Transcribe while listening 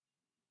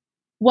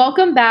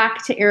Welcome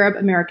back to Arab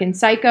American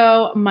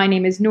Psycho. My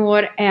name is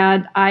Noor,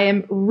 and I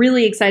am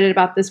really excited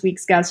about this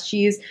week's guest.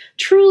 She's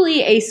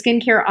truly a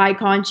skincare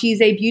icon.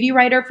 She's a beauty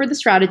writer for The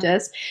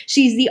Strategist.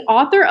 She's the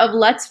author of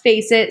Let's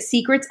Face It,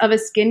 Secrets of a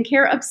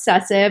Skincare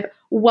Obsessive.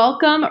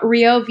 Welcome,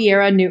 Rio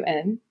Vieira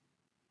Newton.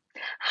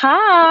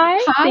 Hi.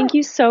 Hi. Thank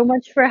you so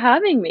much for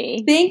having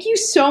me. Thank you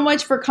so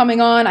much for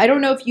coming on. I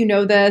don't know if you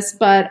know this,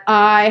 but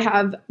I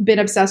have been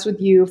obsessed with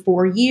you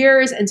for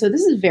years, and so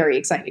this is very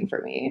exciting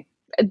for me.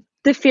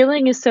 The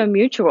feeling is so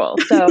mutual.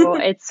 So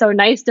it's so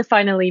nice to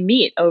finally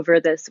meet over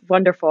this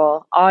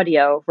wonderful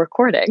audio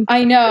recording.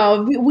 I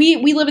know. We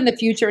live in the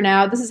future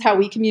now. This is how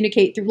we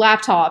communicate through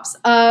laptops.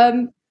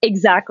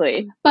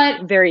 Exactly.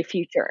 But very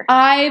future.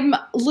 I'm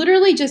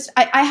literally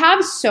I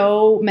have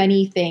so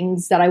many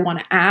things that I want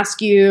to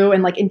ask you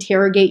and like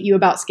interrogate you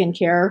about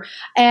skincare.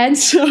 And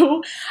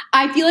so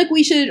I feel like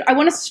I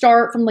want to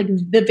start from like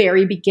the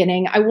very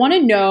beginning. I want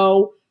to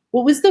know,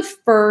 what was the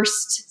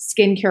first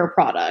skincare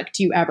product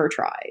you ever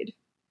tried?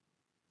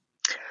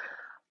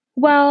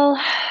 Well,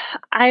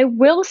 I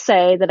will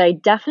say that I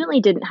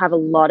definitely didn't have a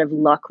lot of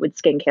luck with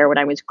skincare when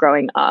I was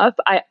growing up.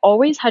 I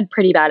always had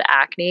pretty bad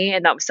acne,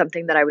 and that was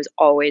something that I was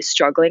always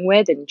struggling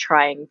with and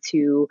trying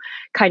to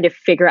kind of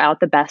figure out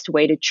the best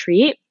way to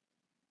treat.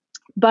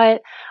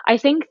 But I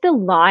think the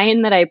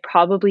line that I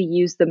probably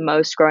used the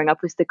most growing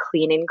up was the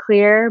Clean and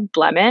Clear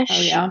Blemish.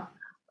 Oh, yeah.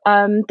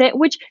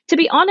 Which, to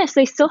be honest,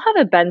 they still have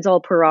a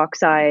benzoyl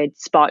peroxide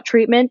spot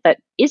treatment that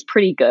is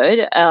pretty good,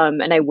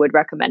 and I would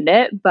recommend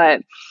it.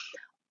 But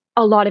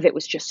a lot of it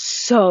was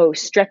just so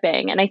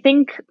stripping. And I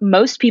think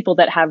most people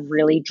that have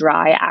really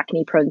dry,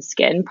 acne-prone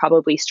skin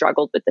probably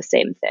struggled with the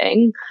same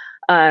thing.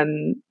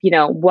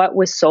 What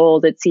was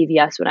sold at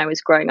CVS when I was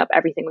growing up,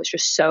 everything was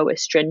just so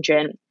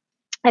astringent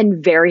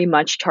and very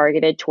much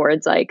targeted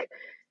towards like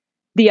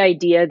the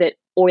idea that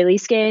oily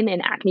skin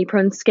and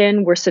acne-prone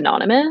skin were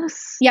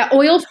synonymous. Yeah,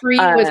 oil-free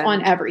was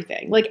on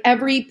everything. Like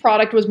every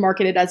product was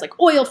marketed as like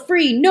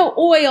oil-free, no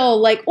oil,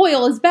 like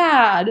oil is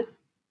bad.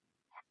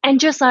 And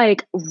just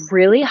like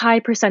really high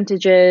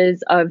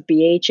percentages of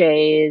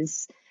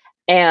BHAs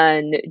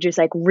and just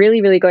like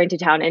really, really going to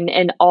town.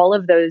 And all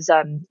of those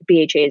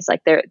BHAs,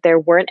 like there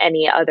weren't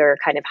any other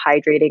kind of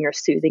hydrating or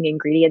soothing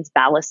ingredients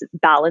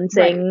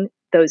balancing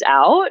those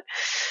out.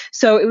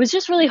 So it was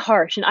just really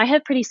harsh. And I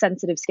have pretty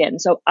sensitive skin.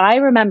 So I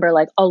remember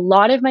like a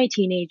lot of my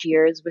teenage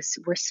years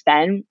were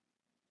spent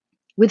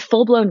with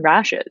full-blown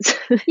rashes.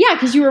 Yeah,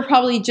 because you were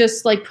probably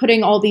just like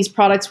putting all these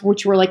products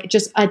which were like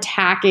just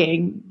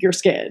attacking your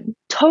skin.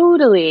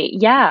 Totally.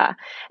 Yeah.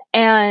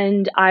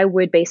 And I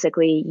would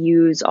basically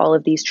use all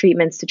of these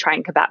treatments to try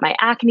and combat my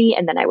acne.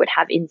 And then I would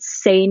have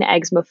insane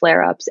eczema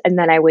flare-ups. And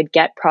then I would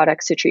get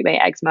products to treat my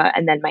eczema.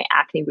 And then my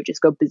acne would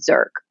just go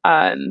berserk.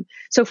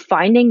 So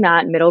finding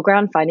that middle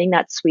ground, finding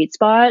that sweet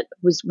spot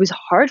was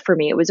hard for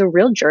me. It was a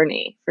real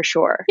journey for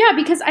sure. Yeah,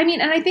 because I mean,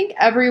 and I think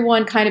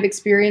everyone kind of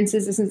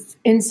experiences this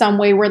in some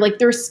way where like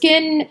their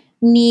skin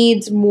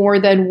needs more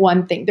than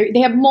one thing. They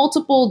have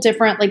multiple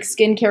different like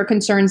skincare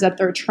concerns that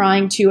they're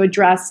trying to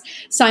address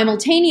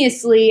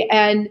simultaneously.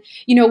 And,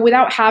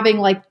 without having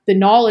like the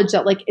knowledge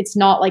that like, it's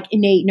not like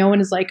innate. No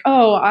one is like,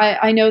 oh,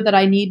 I know that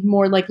I need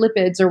more like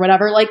lipids or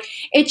whatever. Like,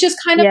 it's just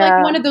kind of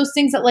like one of those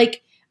things that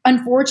like,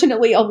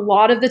 unfortunately, a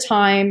lot of the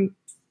time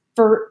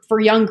for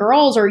young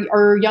girls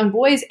or young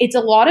boys, it's a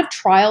lot of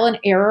trial and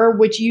error,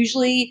 which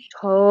usually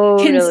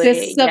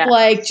consists of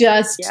like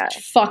just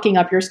fucking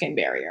up your skin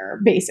barrier,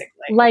 basically.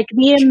 Like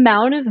the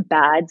amount of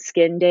bad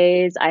skin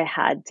days I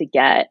had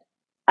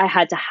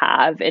to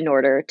have in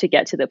order to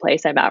get to the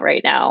place I'm at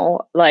right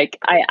now. Like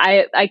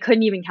I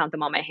couldn't even count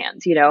them on my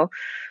hands,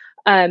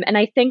 And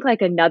I think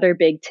like another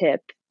big tip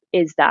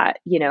is that,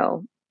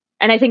 and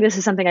I think this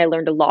is something I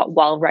learned a lot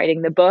while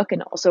writing the book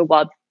and also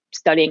while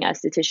studying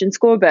esthetician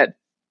school, but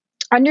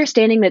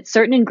understanding that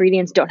certain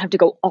ingredients don't have to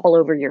go all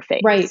over your face.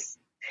 Right.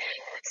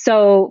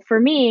 So for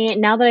me,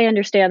 now that I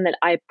understand that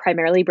I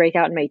primarily break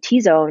out in my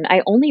T-zone,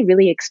 I only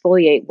really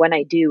exfoliate when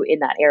I do in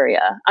that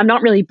area. I'm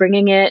not really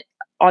bringing it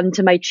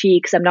onto my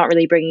cheeks. I'm not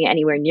really bringing it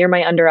anywhere near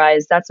my under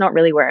eyes. That's not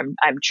really where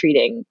I'm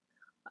treating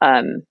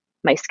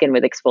my skin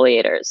with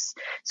exfoliators.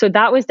 So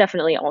that was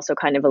definitely also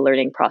kind of a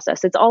learning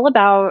process. It's all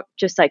about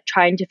just like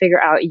trying to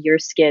figure out your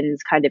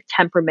skin's kind of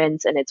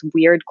temperaments and its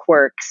weird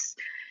quirks.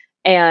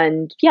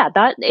 And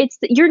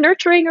you're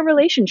nurturing a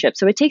relationship.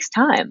 So it takes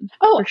time.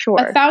 Oh, for sure.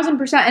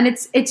 1,000%. And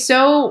it's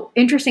so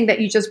interesting that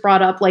you just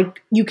brought up,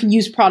 like you can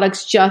use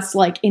products just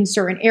like in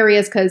certain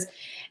areas. Cause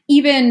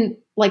even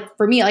like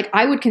for me, like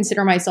I would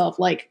consider myself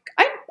like,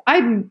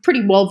 I'm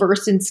pretty well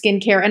versed in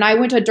skincare, and I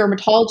went to a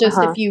dermatologist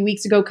a few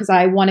weeks ago because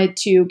I wanted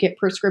to get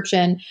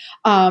prescription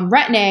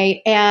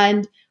Retin-A,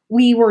 and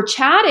we were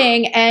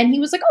chatting, and he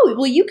was like, "Oh,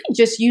 well, you can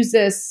just use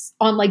this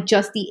on like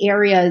just the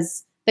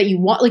areas that you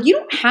want. Like, you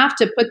don't have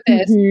to put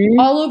this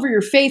all over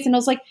your face." And I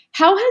was like,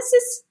 "How has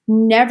this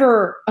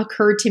never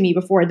occurred to me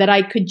before that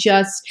I could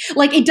just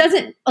like it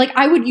doesn't like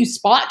I would use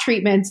spot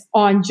treatments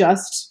on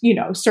just,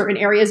 certain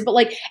areas, but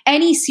like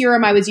any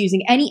serum I was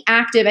using, any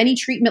active, any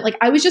treatment, like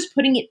I was just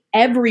putting it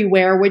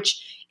everywhere, which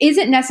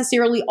isn't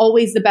necessarily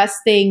always the best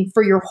thing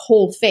for your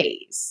whole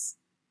face.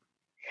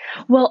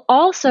 Well,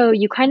 also,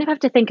 you kind of have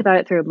to think about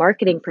it through a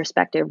marketing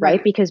perspective,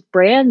 right? Because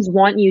brands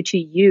want you to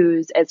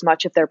use as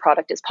much of their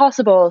product as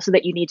possible so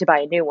that you need to buy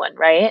a new one,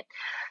 right?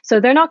 So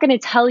they're not going to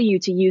tell you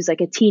to use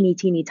like a teeny,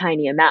 teeny,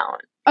 tiny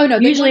amount. Oh, no.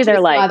 Usually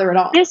they're like, slather it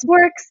on. This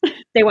works.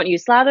 They want you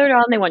to slather it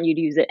on. They want you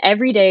to use it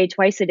every day,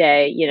 twice a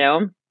day, you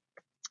know?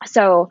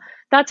 So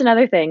that's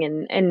another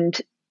thing.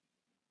 And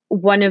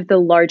one of the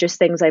largest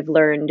things I've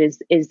learned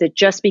is that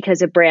just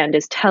because a brand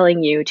is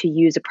telling you to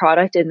use a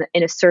product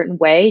in a certain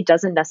way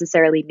doesn't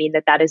necessarily mean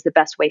that that is the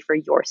best way for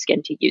your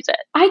skin to use it.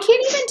 I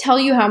can't even tell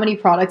you how many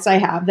products I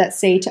have that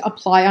say to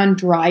apply on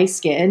dry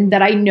skin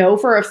that I know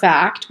for a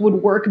fact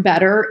would work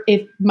better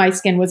if my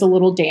skin was a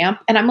little damp.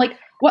 And I'm like,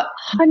 what?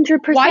 100%.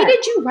 Why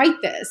did you write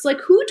this?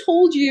 Like, who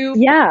told you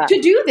to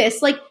do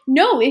this? Like,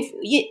 no, if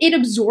it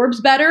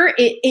absorbs better,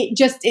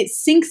 it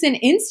sinks in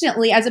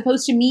instantly, as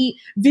opposed to me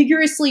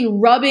vigorously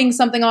rubbing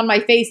something on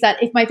my face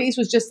that if my face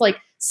was just like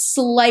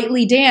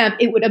slightly damp,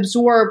 it would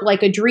absorb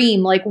like a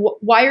dream. Like,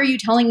 why are you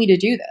telling me to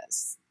do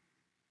this?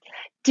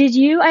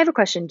 I have a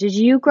question. Did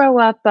you grow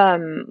up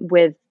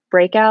with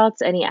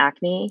breakouts, any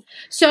acne?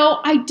 So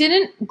I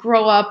didn't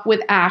grow up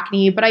with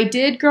acne, but I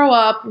did grow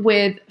up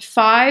with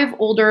 4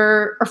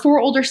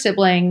 older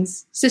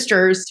siblings,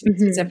 sisters to be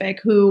specific,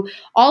 who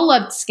all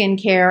loved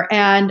skincare.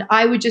 And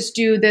I would just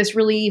do this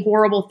really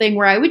horrible thing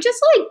where I would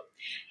just like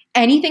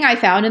anything I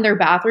found in their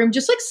bathroom,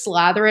 just like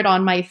slather it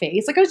on my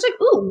face. Like I was like,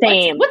 ooh,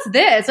 what's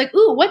this? Like,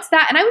 ooh, what's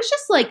that? And I was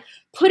just like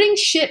putting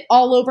shit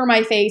all over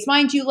my face.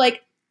 Mind you,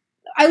 like,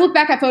 I look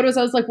back at photos,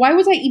 I was like, why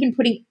was I even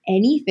putting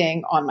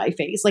anything on my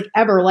face? Like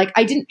ever, like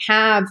I didn't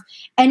have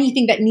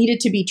anything that needed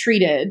to be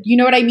treated. You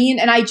know what I mean?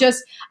 And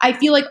I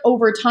feel like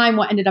over time,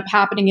 what ended up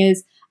happening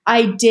is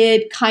I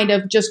did kind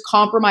of just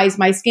compromise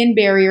my skin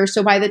barrier.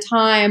 So by the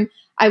time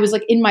I was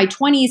like in my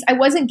 20s, I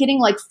wasn't getting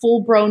like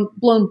blown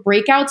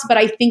breakouts, but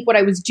I think what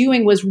I was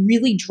doing was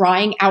really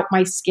drying out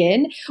my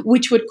skin,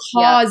 which would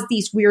cause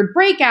these weird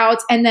breakouts.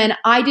 And then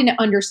I didn't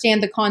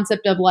understand the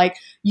concept of like,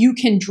 you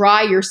can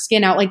dry your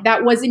skin out. Like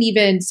that wasn't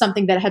even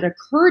something that had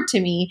occurred to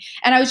me.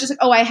 And I was just like,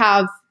 oh, I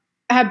have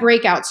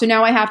breakouts. So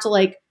now I have to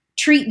like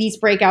treat these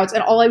breakouts.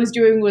 And all I was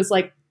doing was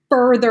like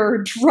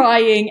further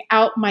drying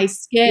out my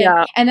skin.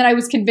 Yeah. And then I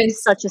was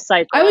convinced such a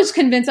cycle. I was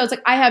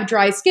like, I have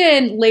dry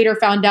skin. Later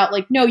found out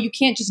like, no, you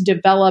can't just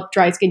develop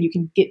dry skin. You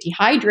can get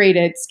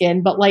dehydrated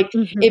skin. But like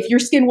if your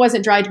skin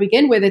wasn't dry to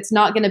begin with, it's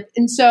not going to.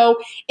 And so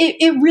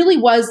it really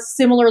was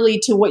similarly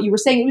to what you were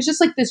saying. It was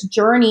just like this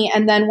journey.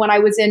 And then when I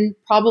was in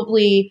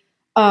probably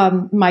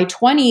my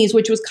 20s,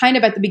 which was kind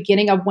of at the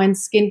beginning of when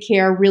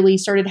skincare really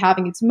started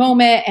having its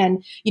moment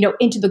and, you know,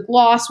 Into the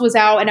Gloss was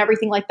out and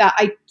everything like that,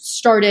 I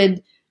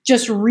started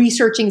just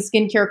researching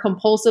skincare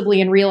compulsively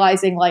and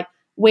realizing like,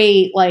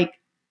 wait, like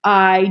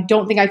I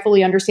don't think I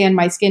fully understand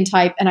my skin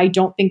type and I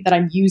don't think that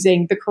I'm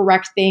using the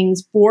correct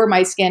things for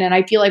my skin. And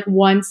I feel like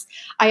once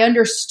I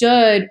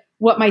understood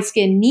what my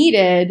skin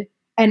needed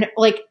and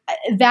like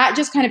that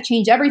just kind of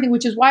changed everything,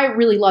 which is why I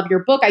really love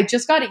your book. I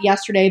just got it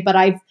yesterday, but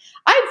I've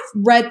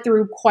read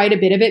through quite a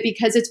bit of it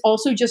because it's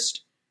also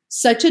just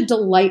such a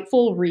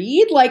delightful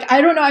read. Like,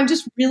 I don't know, I'm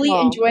just really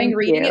enjoying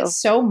reading it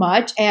so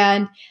much.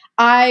 And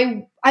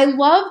I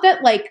love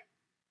that, like,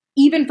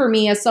 even for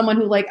me as someone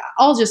who like,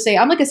 I'll just say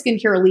I'm like a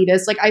skincare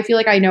elitist. Like, I feel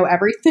like I know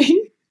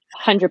everything.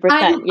 100%.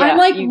 I'm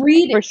like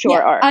reading, for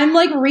sure are. I'm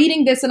like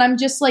reading this and I'm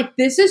just like,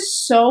 this is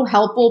so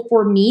helpful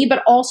for me,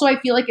 but also I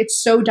feel like it's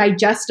so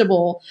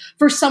digestible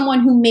for someone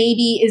who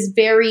maybe is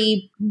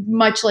very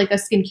much like a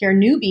skincare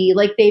newbie.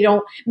 Like they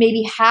don't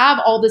maybe have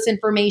all this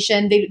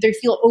information. They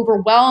feel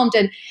overwhelmed.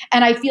 And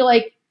I feel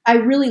like I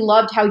really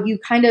loved how you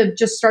kind of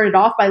just started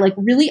off by like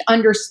really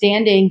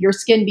understanding your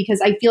skin,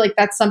 because I feel like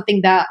that's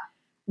something that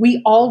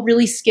we all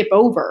really skip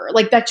over.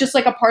 Like that's just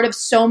like a part of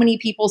so many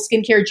people's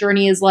skincare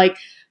journey is like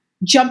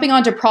jumping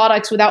onto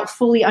products without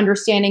fully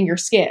understanding your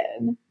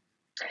skin.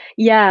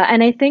 Yeah.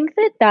 And I think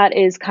that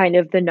is kind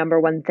of the number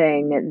one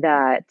thing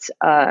that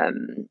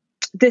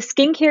the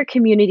skincare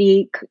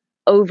community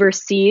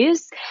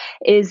oversees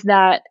is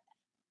that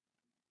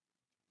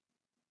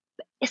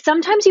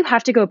sometimes you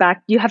have to go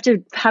back, you have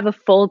to have a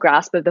full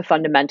grasp of the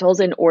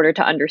fundamentals in order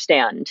to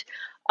understand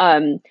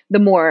the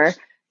more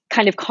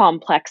kind of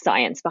complex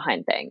science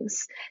behind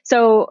things.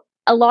 So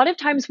a lot of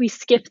times we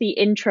skip the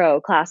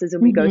intro classes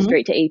and we go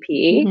straight to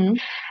AP.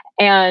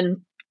 And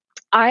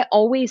I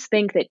always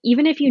think that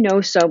even if you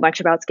know so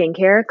much about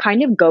skincare,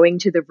 kind of going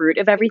to the root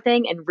of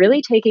everything and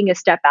really taking a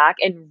step back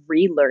and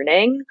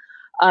relearning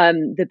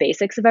the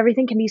basics of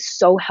everything can be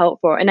so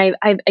helpful. And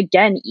I've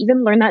again,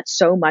 even learned that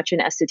so much in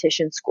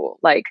esthetician school.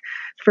 Like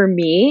for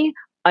me,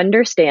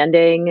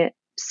 understanding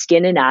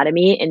skin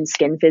anatomy and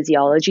skin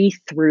physiology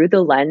through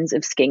the lens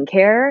of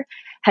skincare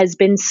has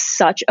been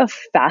such a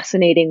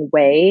fascinating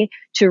way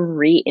to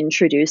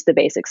reintroduce the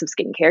basics of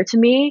skincare to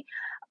me.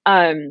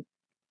 And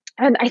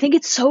I think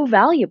it's so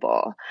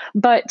valuable.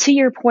 But to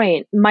your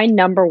point, my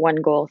number one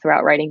goal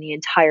throughout writing the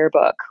entire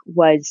book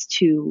was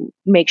to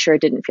make sure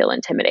it didn't feel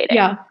intimidating.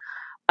 Yeah.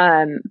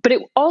 But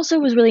it also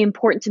was really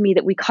important to me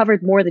that we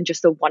covered more than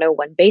just the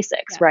 101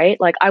 basics, Yeah.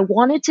 right? Like I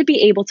wanted to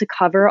be able to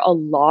cover a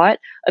lot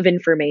of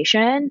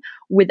information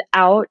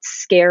without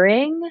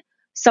scaring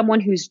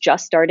someone who's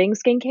just starting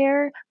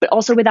skincare, but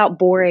also without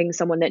boring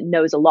someone that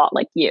knows a lot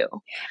like you.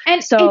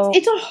 And So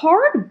it's a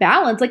hard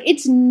balance. Like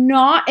it's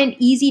not an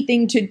easy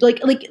thing to like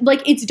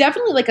it's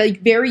definitely like a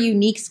very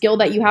unique skill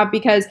that you have,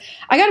 because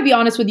I got to be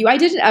honest with you. I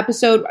did an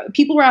episode,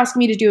 people were asking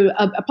me to do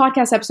a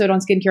podcast episode on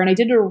skincare, and I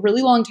did it a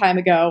really long time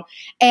ago.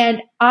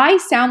 And I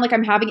sound like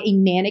I'm having a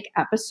manic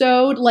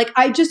episode. Like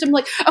I just am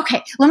like,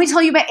 okay, let me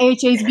tell you about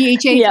AHAs,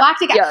 BHAs,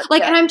 lactic acid.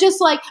 And I'm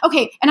just like,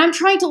 okay. And I'm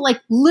trying to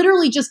like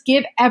literally just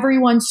give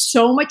everyone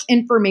so much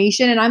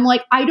information. And I'm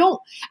like,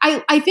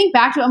 I think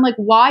back to it, I'm like,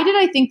 why did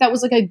I think that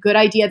was like a good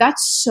idea?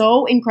 That's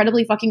so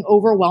incredibly fucking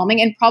overwhelming,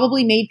 and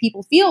probably made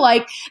people feel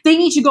like they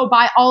need to go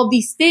buy all of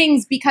these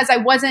things, because I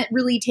wasn't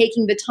really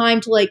taking the time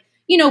to like,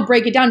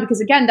 break it down, because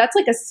again, that's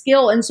like a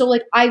skill. And so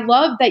like, I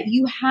love that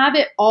you have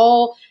it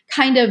all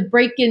kind of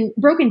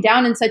broken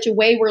down in such a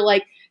way where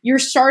like, you're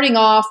starting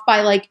off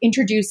by like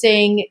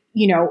introducing,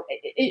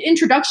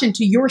 introduction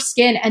to your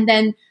skin, and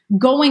then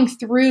going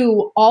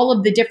through all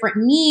of the different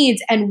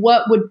needs and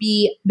what would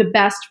be the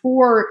best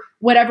for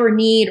whatever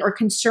need or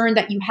concern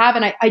that you have.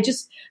 And I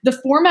just, the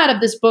format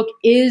of this book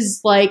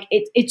is like,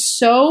 it's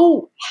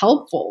so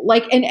helpful.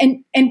 Like,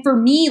 and for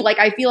me, like,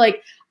 I feel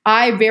like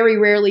I very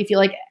rarely feel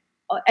like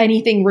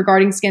anything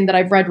regarding skin that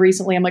I've read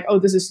recently, I'm like, oh,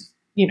 this is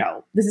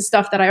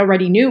stuff that I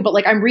already knew. But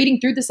like, I'm reading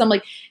through this, I'm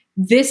like,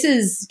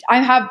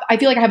 I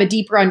feel like I have a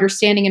deeper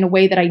understanding in a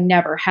way that I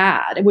never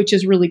had, which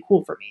is really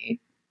cool for me.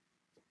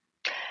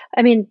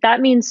 I mean,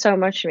 that means so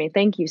much to me.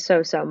 Thank you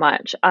so, so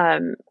much.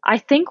 I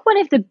think one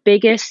of the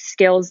biggest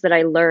skills that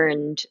I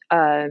learned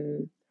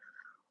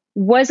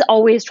was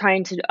always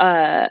trying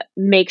to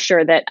make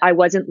sure that I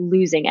wasn't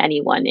losing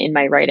anyone in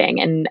my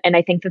writing. And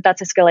I think that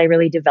that's a skill I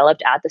really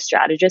developed at The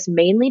Strategist,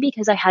 mainly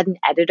because I had an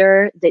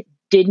editor that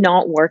did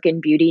not work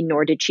in beauty,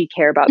 nor did she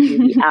care about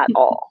beauty at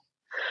all.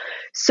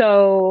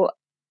 So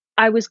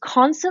I was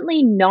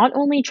constantly not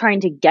only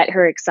trying to get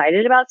her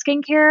excited about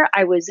skincare,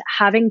 I was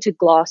having to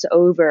gloss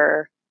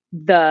over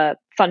the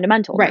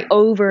fundamentals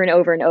over and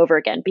over and over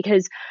again,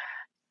 because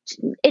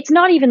it's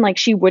not even like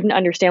she wouldn't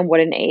understand what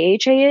an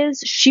AHA is.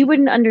 She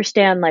wouldn't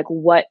understand like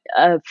what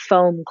a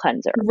foam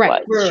cleanser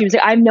was. She was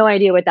like, I have no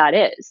idea what that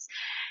is.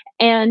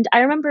 And I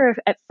remember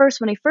at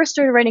first, when I first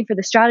started writing for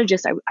The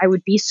Strategist, I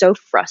would be so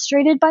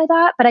frustrated by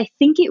that. But I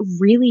think it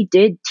really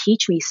did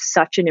teach me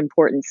such an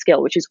important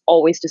skill, which is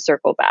always to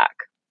circle back.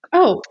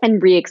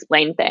 And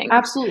re-explain things.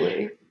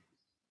 Absolutely.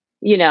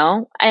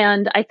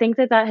 And I think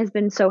that has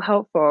been so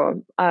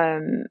helpful.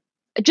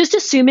 Just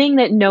assuming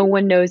that no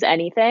one knows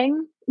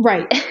anything.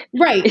 Right.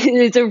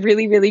 It's a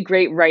really, really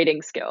great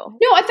writing skill.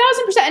 No,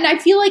 1,000%. And I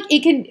feel like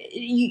it can,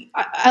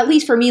 at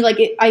least for me, like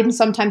I'm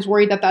sometimes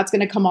worried that that's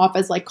going to come off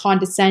as like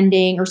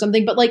condescending or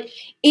something. But like,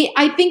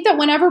 I think that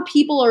whenever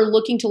people are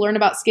looking to learn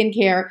about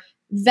skincare,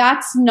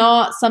 that's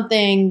not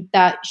something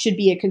that should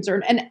be a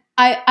concern. And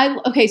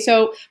okay,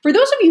 so for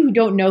those of you who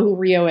don't know who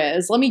Rio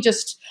is,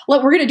 we're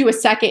going to do a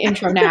second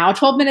intro now.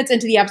 12 minutes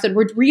into the episode,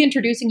 we're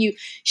reintroducing you.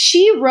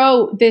 She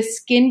wrote this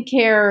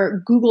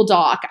skincare Google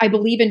Doc, I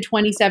believe in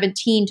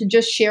 2017, to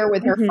just share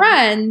with her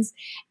friends.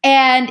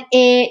 And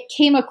it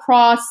came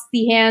across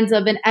the hands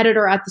of an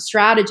editor at The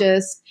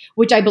Strategist,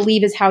 which I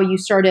believe is how you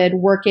started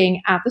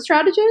working at The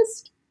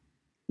Strategist.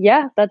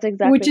 Yeah, that's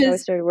exactly how I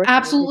started working.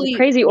 Absolutely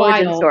crazy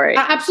wild. Origin story.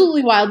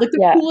 Absolutely wild. Like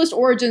the coolest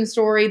origin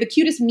story, the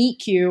cutest meet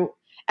cute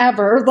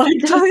ever. Like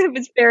it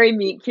was very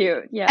meet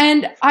cute. Yeah.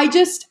 And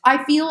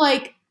I feel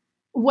like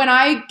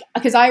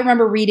because I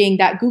remember reading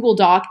that Google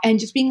Doc and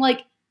just being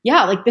like,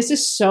 yeah, like this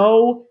is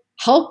so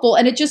helpful.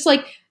 And it just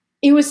like,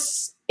 it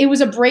was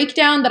a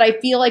breakdown that I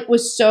feel like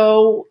was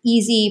so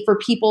easy for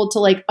people to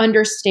like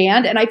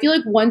understand. And I feel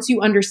like once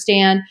you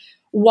understand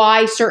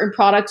why certain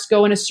products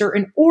go in a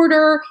certain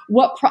order,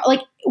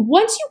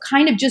 once you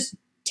kind of just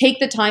take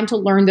the time to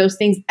learn those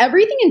things,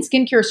 everything in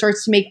skincare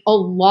starts to make a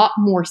lot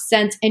more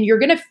sense, and you're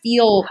going to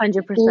feel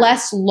 100%.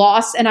 less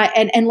lost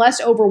and less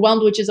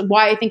overwhelmed, which is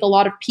why I think a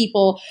lot of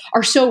people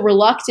are so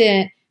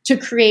reluctant to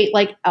create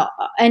like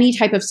any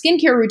type of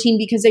skincare routine,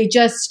 because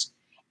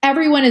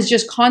everyone is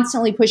just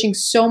constantly pushing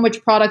so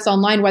much products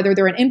online, whether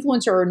they're an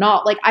influencer or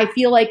not. Like I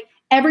feel like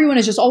everyone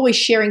is just always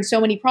sharing so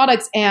many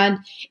products, and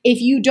if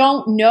you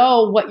don't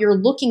know what you're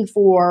looking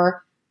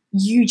for,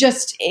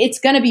 it's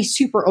going to be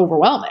super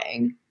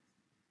overwhelming.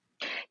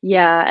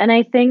 Yeah. And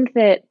I think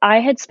that I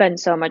had spent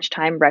so much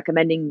time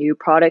recommending new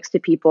products to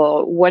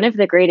people. One of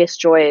the greatest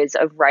joys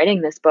of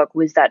writing this book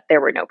was that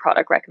there were no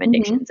product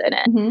recommendations in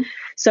it.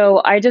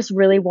 So I just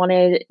really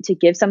wanted to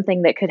give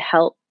something that could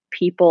help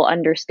people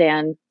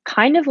understand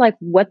kind of like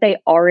what they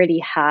already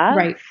have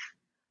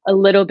a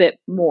little bit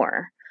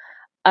more.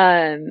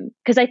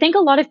 Because I think a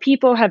lot of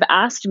people have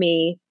asked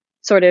me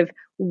sort of,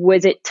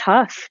 was it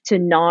tough to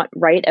not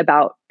write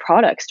about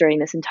products during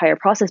this entire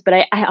process? But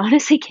I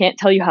honestly can't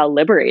tell you how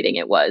liberating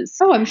it was.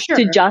 Oh, I'm sure.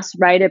 To just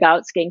write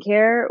about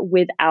skincare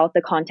without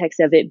the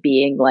context of it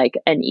being like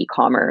an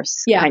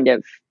e-commerce kind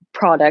of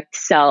product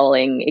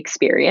selling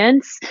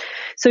experience.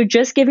 So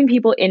just giving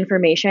people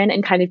information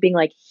and kind of being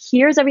like,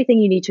 here's everything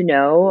you need to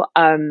know.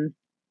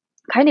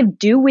 Kind of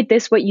do with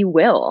this what you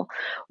will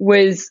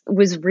was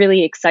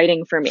really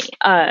exciting for me.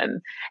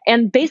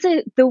 And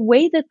basically the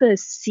way that the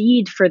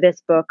seed for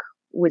this book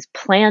was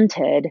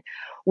planted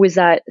was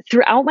that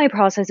throughout my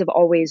process of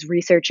always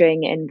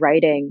researching and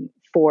writing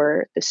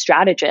for The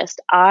Strategist,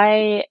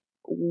 I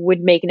would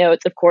make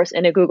notes, of course,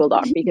 in a Google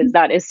Doc, because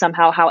that is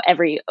somehow how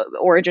every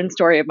origin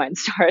story of mine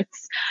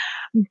starts.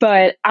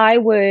 But I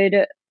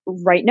would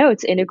write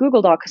notes in a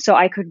Google Doc so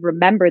I could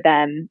remember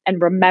them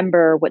and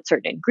remember what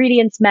certain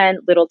ingredients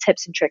meant, little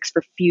tips and tricks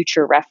for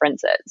future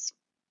references.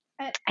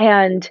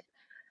 And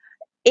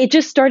it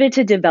just started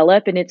to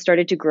develop and it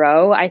started to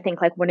grow. I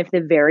think like one of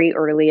the very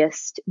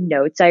earliest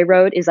notes I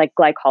wrote is like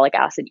glycolic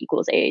acid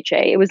equals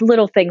AHA. It was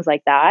little things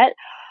like that.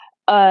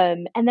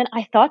 And then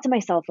I thought to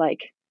myself, like,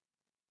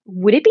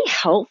 would it be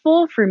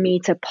helpful for me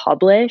to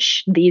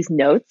publish these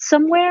notes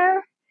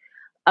somewhere?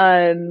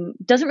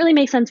 Doesn't really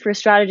make sense for a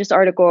strategist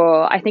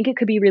article. I think it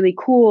could be really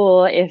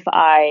cool if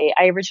I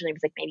originally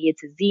was like, maybe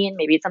it's a zine,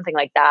 maybe it's something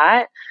like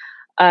that.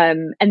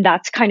 And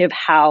that's kind of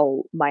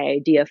how my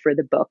idea for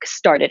the book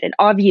started. And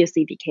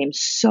obviously became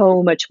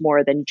so much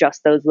more than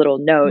just those little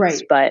notes,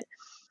 Right. but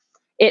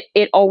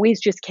it always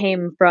just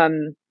came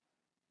from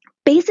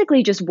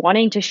basically just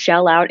wanting to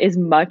shell out as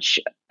much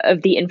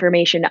of the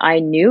information I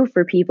knew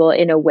for people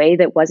in a way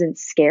that wasn't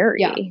scary.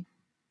 Yeah.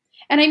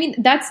 And I mean,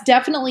 that's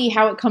definitely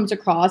how it comes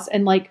across.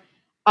 And like,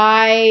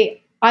 I've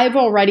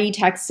already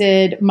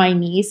texted my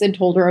niece and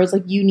told her, I was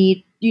like, you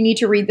need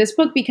to read this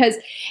book, because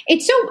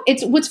it's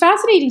what's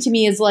fascinating to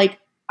me is like,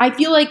 I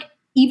feel like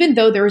even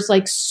though there's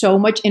like so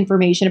much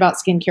information about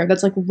skincare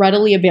that's like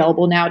readily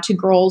available now to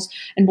girls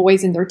and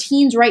boys in their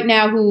teens right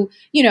now who,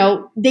 you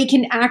know, they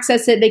can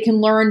access it, they can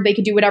learn, they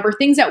can do whatever,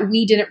 things that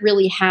we didn't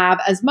really have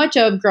as much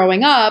of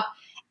growing up.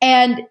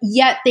 And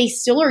yet they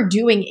still are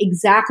doing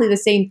exactly the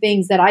same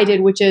things that I did,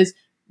 which is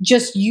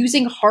just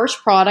using harsh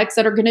products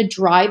that are going to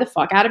dry the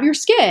fuck out of your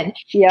skin.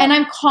 Yeah. And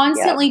I'm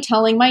constantly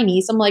telling my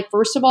niece, I'm like,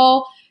 first of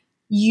all,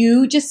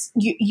 you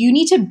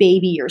need to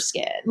baby your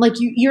skin. Like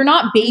you're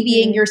not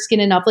babying your skin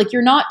enough. Like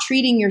you're not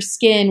treating your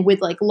skin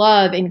with like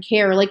love and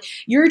care. Like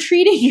you're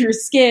treating your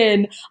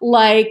skin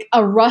like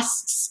a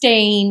rust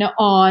stain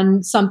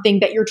on something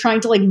that you're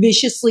trying to like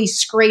viciously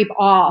scrape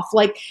off.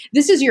 Like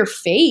this is your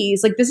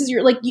face. Like this is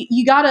your, like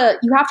you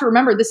have to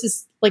remember this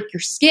is like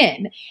your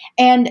skin.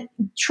 And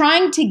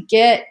trying to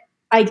get,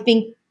 I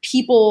think,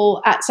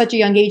 people at such a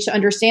young age to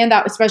understand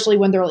that, especially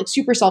when they're like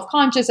super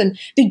self-conscious and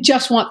they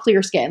just want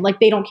clear skin. Like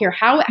they don't care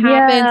how it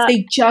happens.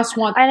 They just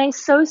want. And I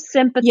so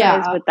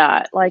sympathize with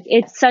that. Like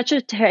it's such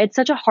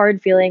a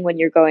hard feeling when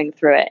you're going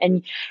through it,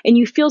 and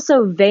you feel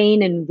so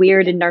vain and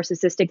weird and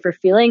narcissistic for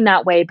feeling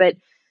that way. But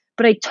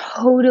I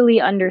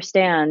totally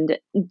understand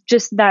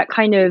just that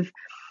kind of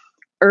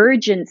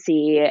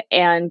urgency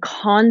and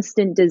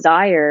constant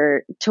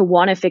desire to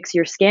want to fix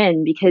your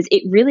skin, because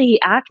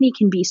acne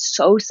can be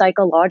so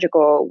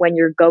psychological when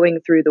you're going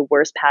through the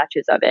worst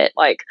patches of it.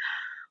 Like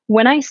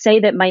when I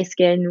say that my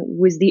skin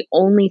was the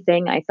only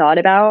thing I thought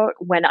about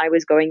when I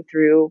was going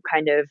through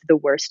kind of the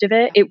worst of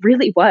it, it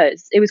really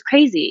was. It was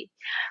crazy.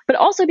 But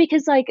also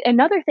because like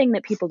another thing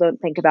that people don't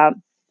think about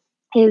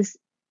is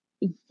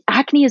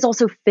acne is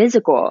also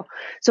physical.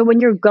 So when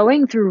you're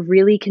going through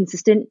really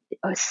consistent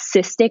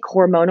cystic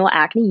hormonal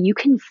acne, you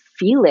can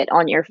feel it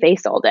on your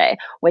face all day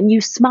when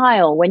you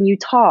smile, when you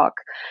talk.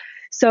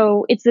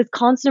 So it's this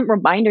constant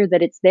reminder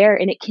that it's there,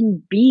 and it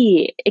can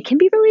be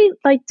really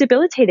like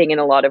debilitating in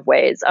a lot of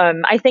ways.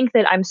 I think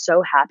that I'm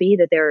so happy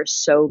that there are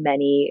so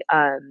many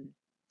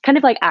kind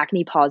of like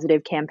acne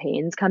positive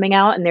campaigns coming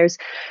out, and there's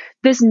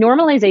this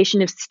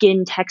normalization of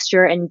skin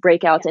texture and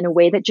breakouts in a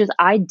way that just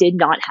I did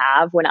not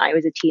have when I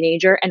was a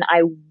teenager. And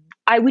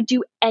I would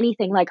do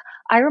anything. Like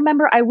I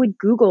remember I would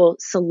Google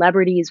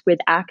celebrities with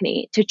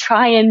acne to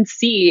try and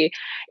see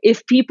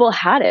if people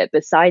had it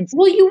besides.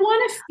 Well, you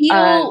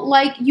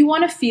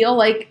want to feel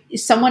like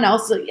someone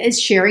else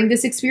is sharing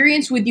this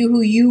experience with you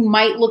who you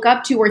might look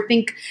up to or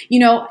think, you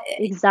know,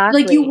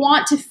 exactly. Like you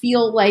want to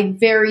feel like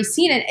very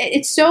seen. And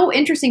it's so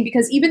interesting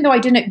because even though I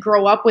didn't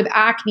grow up with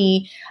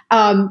acne,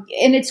 and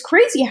it's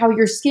crazy how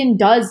your skin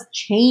does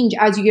change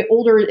as you get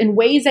older in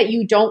ways that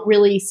you don't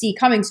really see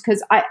coming.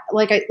 Because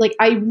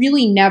I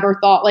really never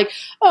thought like,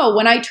 oh,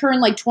 when I turn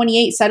like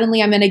 28,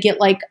 suddenly I'm going to get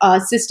like a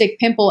cystic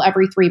pimple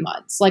every 3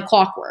 months, like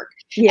clockwork.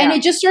 Yeah. And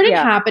it just started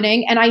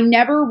happening, and I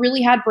never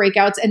really had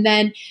breakouts. And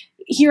then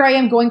here I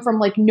am going from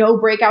like no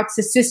breakouts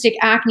to cystic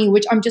acne,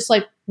 which I'm just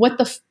like, what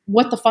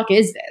the fuck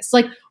is this?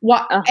 Like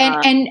what?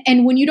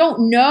 And when you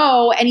don't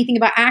know anything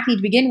about acne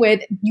to begin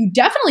with, you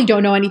definitely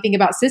don't know anything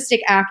about cystic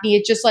acne.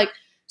 It's just like,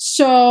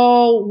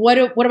 so what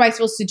am I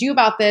supposed to do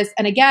about this?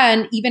 And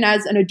again, even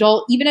as an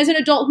adult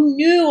who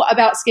knew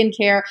about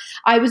skincare,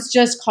 I was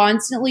just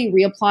constantly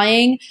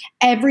reapplying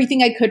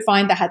everything I could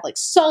find that had like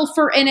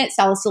sulfur in it,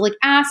 salicylic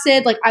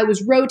acid. Like I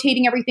was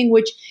rotating everything,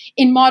 which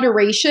in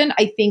moderation,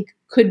 I think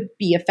could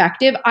be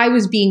effective, I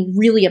was being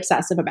really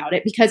obsessive about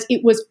it because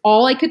it was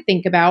all I could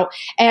think about.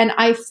 And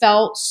I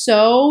felt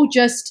so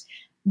just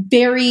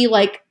very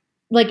like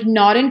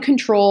not in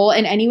control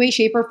in any way,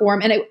 shape, or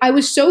form. And I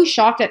was so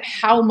shocked at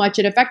how much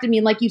it affected me.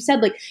 And like you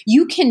said, like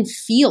you can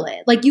feel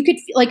it. Like you could,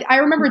 like I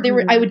remember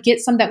I would get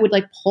some that would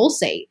like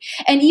pulsate.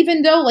 And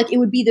even though like it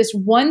would be this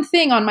one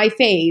thing on my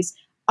face,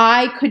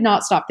 I could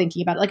not stop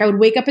thinking about it. Like I would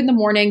wake up in the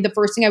morning, the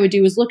first thing I would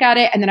do is look at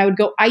it, and then I would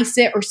go ice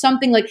it or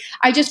something. Like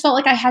I just felt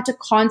like I had to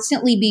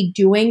constantly be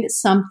doing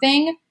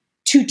something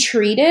to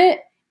treat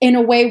it in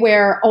a way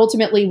where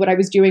ultimately what I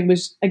was doing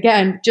was,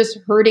 again, just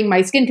hurting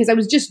my skin because I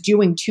was just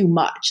doing too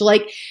much.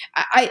 Like,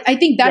 I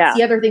think that's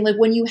the other thing. Like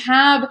when you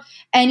have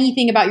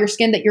anything about your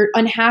skin that you're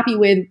unhappy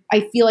with,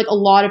 I feel like a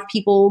lot of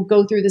people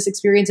go through this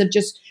experience of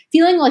just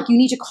feeling like you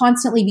need to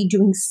constantly be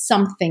doing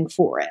something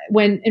for it.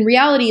 When in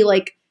reality,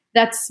 like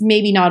that's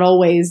maybe not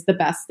always the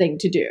best thing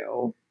to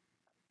do.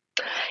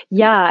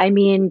 Yeah, I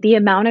mean, the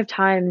amount of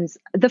times,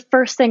 the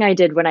first thing I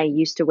did when I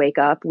used to wake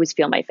up was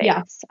feel my face.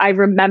 Yeah. I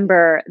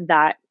remember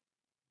that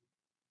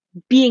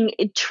being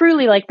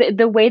truly like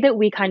the way that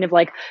we kind of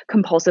like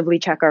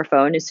compulsively check our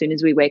phone as soon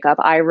as we wake up.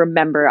 I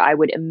remember I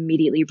would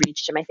immediately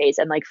reach to my face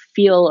and like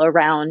feel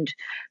around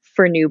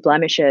for new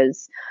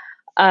blemishes.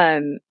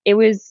 It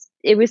was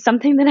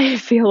something that I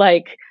feel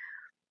like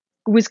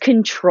was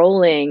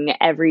controlling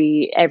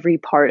every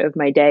part of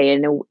my day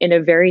in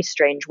a very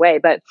strange way.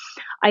 But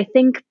I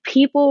think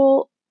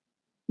people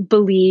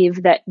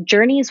believe that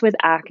journeys with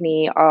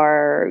acne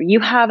are, you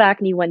have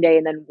acne one day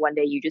and then one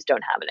day you just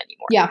don't have it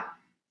anymore. Yeah.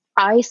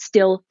 I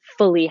still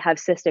fully have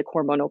cystic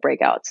hormonal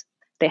breakouts.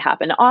 They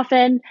happen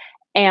often.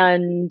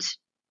 And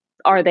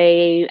are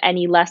they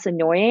any less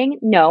annoying?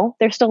 No,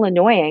 they're still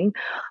annoying.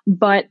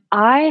 But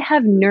I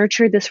have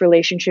nurtured this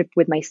relationship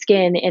with my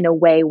skin in a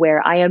way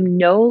where I am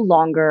no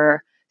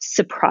longer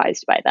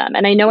surprised by them.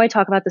 And I know I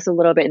talk about this a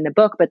little bit in the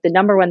book, but the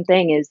number one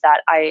thing is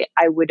that I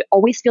would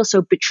always feel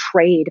so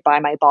betrayed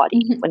by my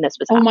body when this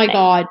was happening. Oh my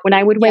God. When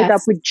I would wake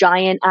up with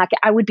giant acne,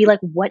 I would be like,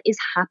 what is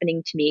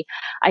happening to me?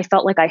 I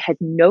felt like I had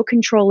no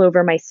control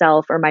over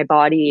myself or my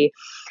body.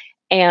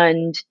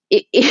 And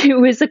it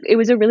was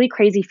a really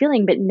crazy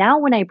feeling. But now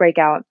when I break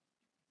out,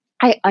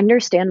 I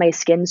understand my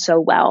skin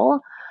so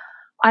well.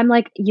 I'm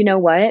like, you know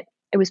what?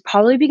 It was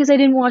probably because I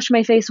didn't wash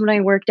my face when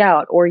I worked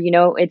out, or, you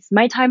know, it's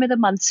my time of the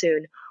month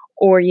soon,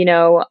 or, you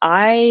know,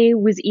 I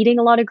was eating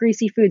a lot of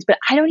greasy foods, but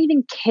I don't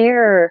even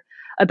care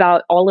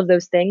about all of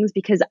those things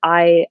because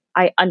I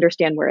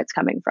understand where it's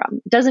coming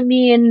from. It doesn't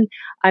mean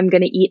I'm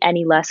going to eat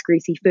any less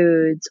greasy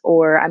foods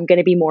or I'm going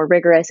to be more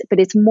rigorous, but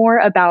it's more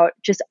about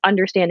just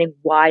understanding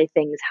why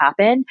things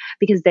happen,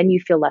 because then you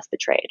feel less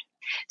betrayed.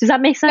 Does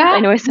that make sense? I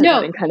know I said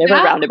that in kind of a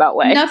roundabout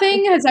way.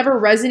 Nothing has ever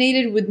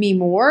resonated with me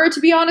more, to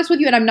be honest with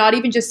you. And I'm not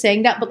even just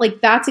saying that, but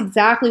like, that's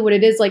exactly what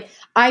it is. Like,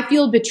 I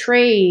feel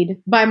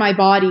betrayed by my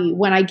body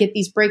when I get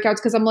these breakouts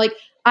because I'm like,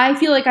 I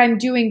feel like I'm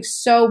doing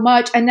so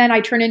much. And then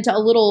I turn into a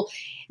little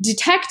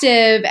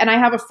detective, and I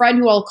have a friend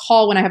who I'll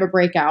call when I have a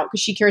breakout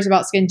because she cares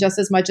about skin just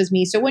as much as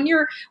me. So when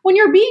you're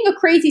being a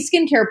crazy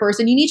skincare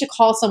person, you need to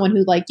call someone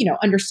who, like, you know,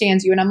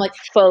 understands you. And I'm like,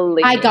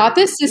 fully, I got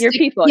this cystic, your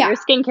people, your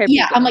skincare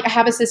yeah. people. I'm like, I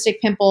have a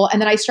cystic pimple, and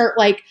then I start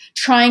like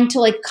trying to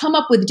like come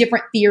up with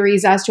different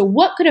theories as to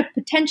what could have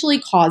potentially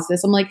caused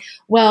this. I'm like,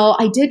 well,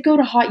 I did go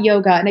to hot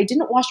yoga and I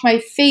didn't wash my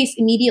face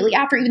immediately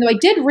after, even though I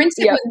did rinse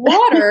it with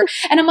water.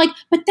 And I'm like,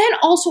 but then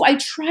also I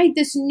tried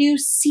this new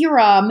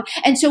serum,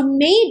 and so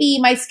maybe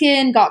my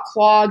skin got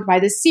clogged by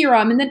the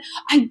serum. And then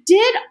I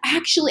did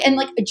actually, and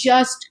like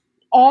just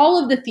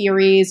all of the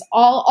theories,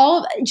 all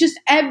of just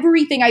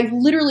everything, I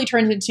literally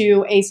turned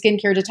into a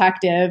skincare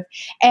detective.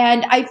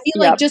 And I feel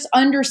like just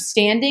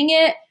understanding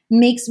it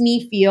makes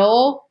me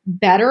feel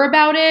better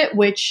about it,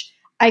 which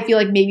I feel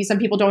like maybe some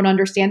people don't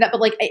understand that,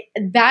 but like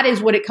that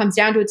is what it comes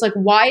down to. It's like,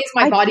 why is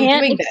my body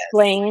doing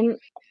this?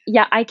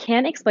 Yeah, I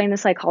can't explain the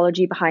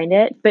psychology behind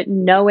it, but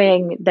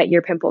knowing that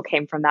your pimple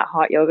came from that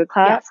hot yoga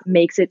class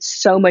makes it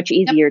so much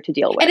easier to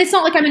deal with. And it's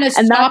not like I'm going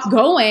to stop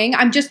going.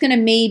 I'm just going to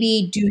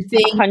maybe do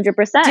things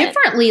 100%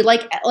 differently.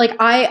 Like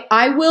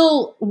I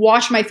will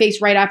wash my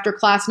face right after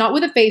class, not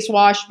with a face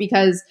wash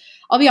because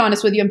I'll be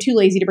honest with you, I'm too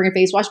lazy to bring a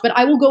face wash, but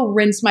I will go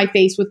rinse my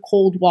face with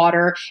cold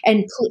water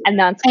and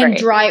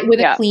dry it with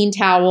a clean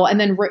towel and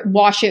then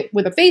wash it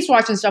with a face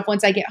wash and stuff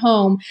once I get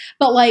home.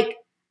 But like,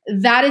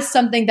 that is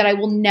something that I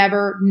will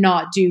never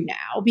not do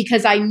now,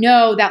 because I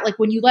know that like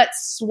when you let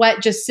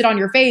sweat just sit on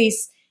your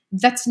face,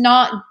 it's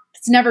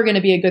never going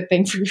to be a good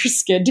thing for your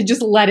skin to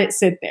just let it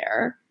sit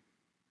there.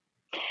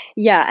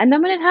 Yeah. And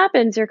then when it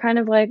happens, you're kind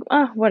of like,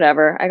 oh,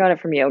 whatever. I got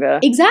it from yoga.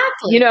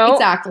 Exactly. You know?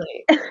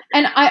 Exactly.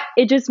 And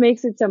it just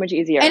makes it so much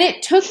easier. And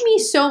it took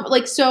me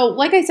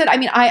like I said, I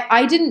mean,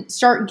 I didn't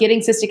start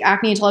getting cystic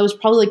acne until I was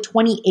probably like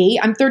 28.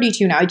 I'm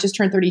 32 now. I just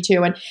turned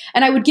 32. And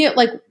I would get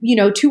like,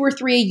 2 or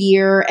 3 a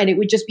year, and it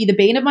would just be the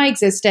bane of my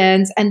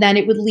existence. And then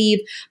it would leave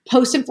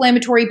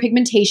post-inflammatory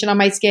pigmentation on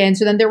my skin.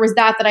 So then there was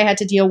that I had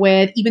to deal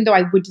with, even though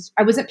I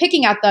wasn't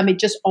picking at them. It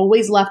just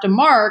always left a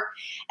mark.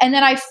 And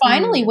then I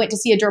finally went to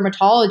see a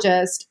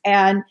dermatologist,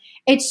 and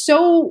it's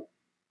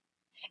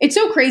it's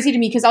so crazy to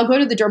me because I'll go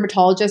to the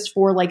dermatologist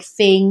for like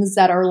things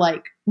that are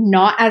like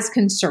not as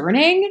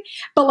concerning.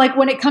 But like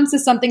when it comes to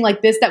something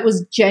like this that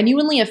was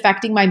genuinely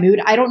affecting my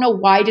mood, I don't know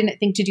why I didn't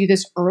think to do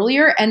this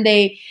earlier. And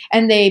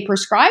they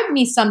prescribed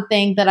me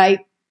something that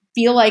I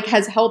feel like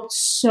has helped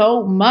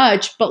so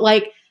much. But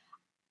like,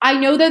 I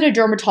know that a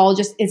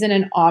dermatologist isn't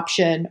an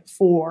option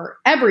for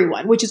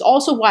everyone, which is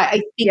also why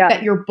I think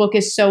that your book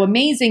is so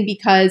amazing,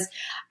 because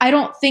I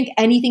don't think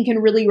anything can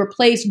really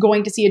replace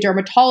going to see a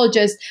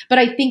dermatologist. But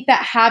I think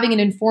that having an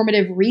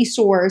informative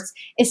resource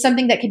is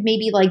something that could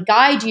maybe like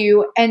guide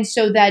you. And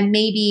so then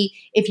maybe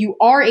if you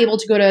are able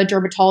to go to a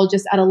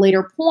dermatologist at a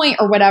later point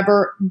or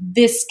whatever,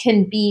 this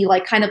can be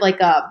like kind of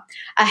like a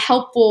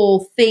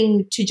helpful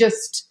thing to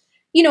just,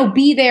 you know,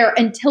 be there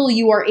until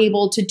you are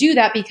able to do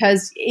that,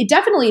 because it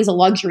definitely is a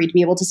luxury to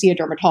be able to see a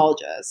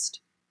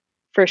dermatologist.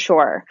 For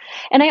sure.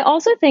 And I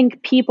also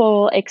think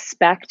people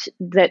expect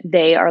that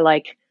they are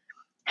like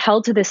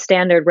held to this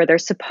standard where they're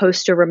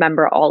supposed to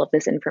remember all of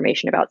this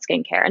information about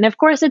skincare. And of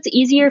course, it's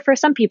easier for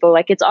some people.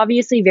 Like it's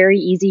obviously very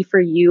easy for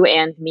you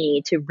and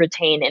me to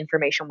retain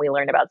information we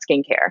learn about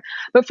skincare.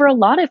 But for a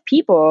lot of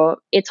people,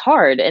 it's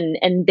hard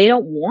and they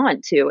don't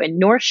want to, and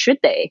nor should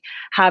they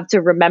have to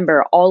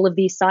remember all of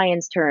these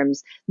science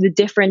terms, the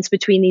difference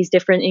between these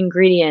different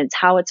ingredients,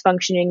 how it's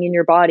functioning in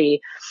your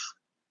body.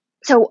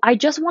 So I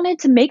just wanted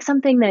to make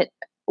something that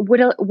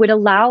would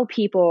allow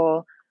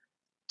people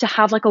to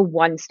have like a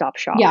one-stop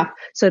shop. Yeah.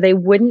 So they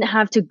wouldn't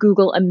have to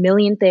Google a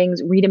million things,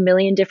 read a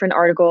million different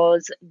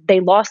articles. They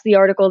lost the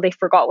article, they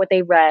forgot what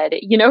they read.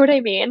 You know what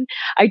I mean?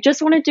 I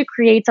just wanted to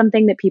create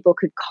something that people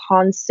could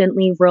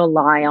constantly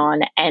rely on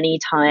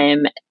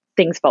anytime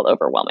things felt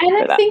overwhelming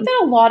for them. I think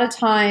that a lot of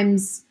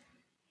times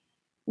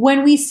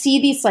when we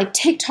see these like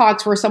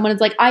TikToks where someone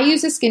is like, I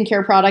use a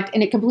skincare product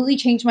and it completely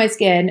changed my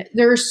skin,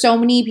 there are so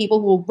many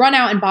people who will run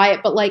out and buy it.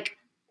 But like,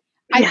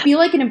 I feel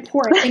like an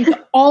important thing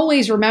to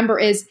always remember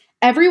is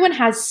everyone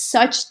has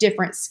such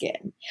different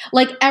skin.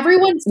 Like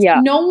everyone's,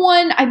 no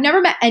one, I've never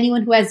met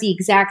anyone who has the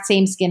exact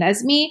same skin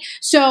as me.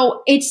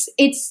 So it's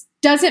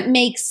doesn't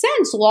make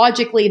sense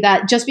logically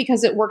that just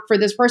because it worked for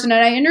this person.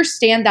 And I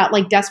understand that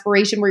like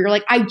desperation where you're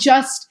like, I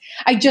just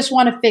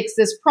want to fix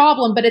this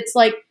problem. But it's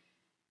like,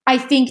 I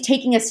think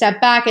taking a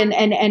step back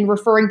and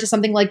referring to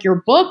something like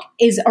your book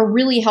is a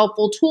really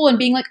helpful tool, and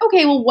being like,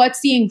 okay, well,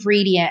 what's the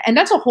ingredient? And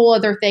that's a whole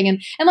other thing. And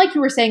like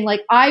you were saying,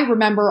 like, I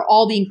remember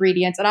all the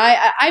ingredients, and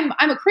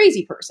I'm a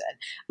crazy person,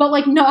 but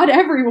like not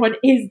everyone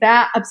is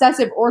that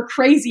obsessive or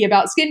crazy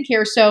about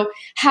skincare. So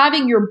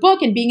having your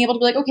book and being able to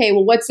be like, okay,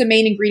 well, what's the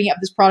main ingredient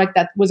of this product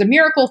that was a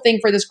miracle thing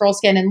for this girl's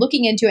skin, and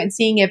looking into it and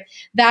seeing if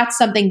that's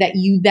something that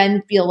you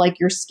then feel like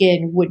your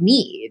skin would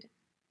need.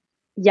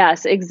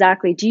 Yes,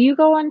 exactly. Do you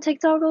go on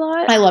TikTok a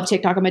lot? I love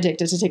TikTok. I'm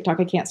addicted to TikTok.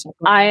 I can't stop.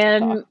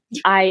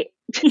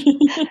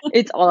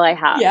 It's all I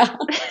have. Yeah.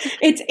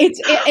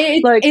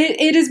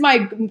 It is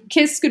my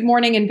kiss, good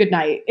morning, and good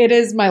night. It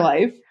is my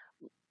life.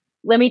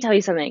 Let me tell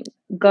you something.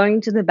 Going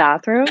to the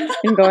bathroom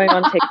and going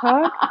on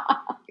TikTok.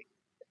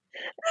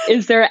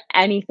 Is there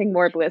anything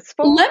more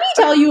blissful? Let me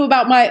tell you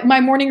about my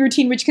morning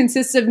routine, which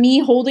consists of me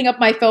holding up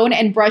my phone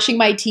and brushing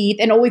my teeth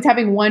and always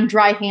having one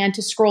dry hand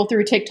to scroll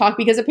through TikTok,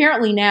 because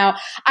apparently now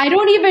I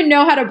don't even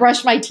know how to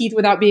brush my teeth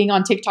without being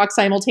on TikTok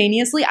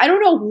simultaneously. I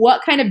don't know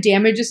what kind of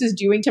damage this is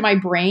doing to my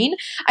brain.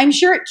 I'm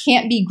sure it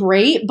can't be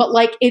great, but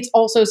like it's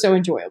also so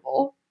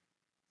enjoyable.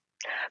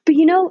 But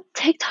you know,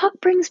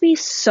 TikTok brings me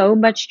so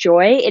much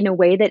joy in a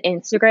way that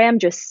Instagram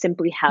just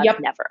simply has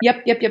never.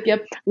 Yep.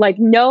 Like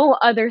no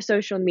other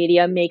social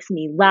media makes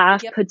me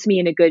laugh, puts me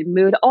in a good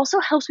mood,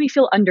 also helps me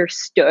feel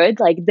understood,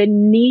 like the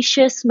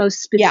nichest,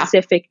 most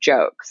specific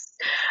jokes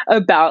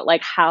about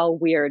like how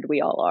weird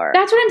we all are.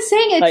 That's what I'm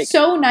saying. It's like,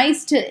 so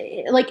nice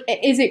to like,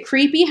 is it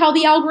creepy how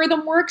the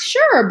algorithm works?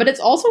 Sure. But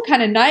it's also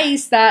kind of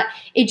nice that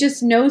it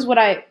just knows what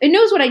I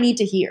need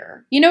to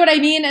hear. You know what I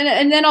mean?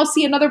 And then I'll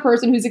see another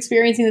person who's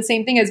experiencing the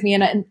same thing as me,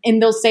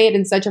 and they'll say it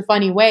in such a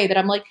funny way that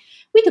I'm like,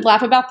 we could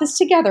laugh about this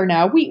together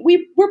now.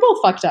 We're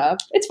both fucked up.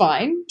 It's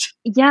fine.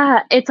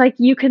 Yeah, it's like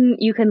you can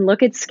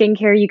look at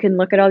skincare, you can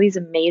look at all these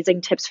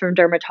amazing tips from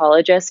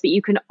dermatologists, but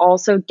you can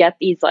also get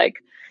these like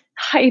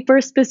hyper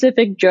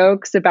specific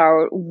jokes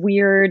about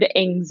weird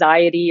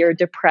anxiety or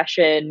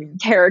depression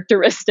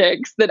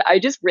characteristics that I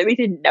just really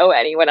didn't know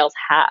anyone else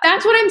had.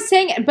 That's what I'm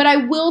saying. But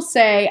I will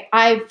say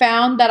I've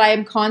found that I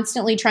am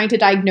constantly trying to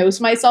diagnose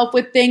myself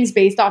with things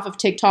based off of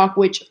TikTok,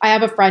 which I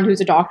have a friend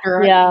who's a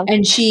doctor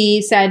and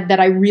she said that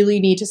I really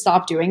need to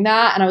stop doing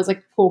that. And I was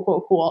like,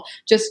 cool.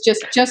 Just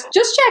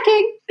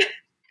checking.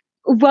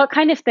 What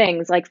kind of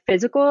things? Like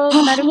physical,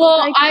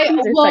 medical,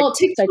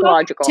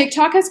 psychological?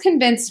 TikTok has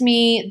convinced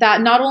me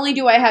that not only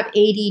do I have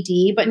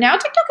ADD, but now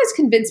TikTok has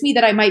convinced me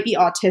that I might be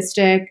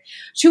autistic,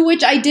 to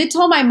which I did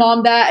tell my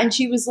mom that, and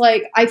she was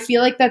like, I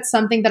feel like that's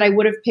something that I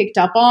would have picked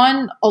up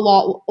on a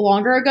lot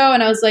longer ago.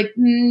 And I was like,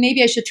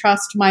 maybe I should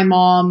trust my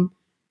mom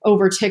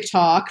over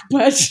TikTok.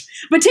 But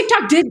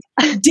TikTok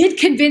did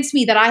convince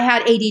me that I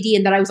had ADD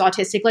and that I was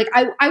autistic. Like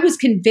I was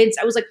convinced.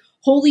 I was like,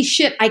 holy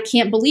shit, I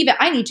can't believe it.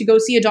 I need to go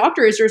see a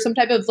doctor. Is there some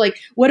type of like,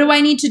 what do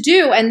I need to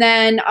do? And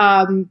then,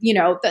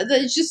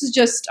 this is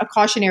just a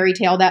cautionary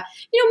tale that,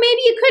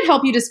 maybe it could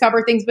help you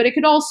discover things, but it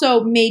could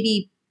also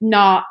maybe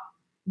not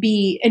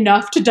be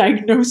enough to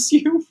diagnose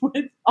you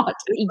with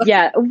autism.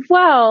 Yeah.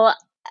 Well,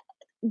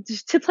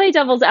 to play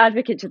devil's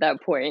advocate to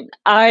that point,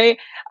 I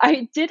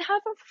did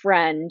have a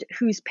friend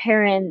whose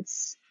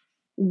parents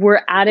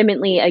were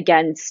adamantly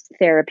against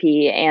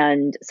therapy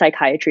and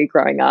psychiatry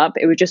growing up.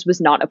 It just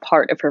was not a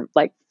part of her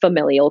like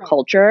familial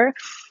culture.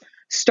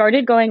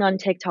 Started going on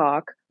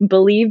TikTok,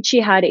 believed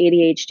she had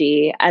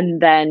ADHD,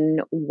 and then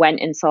went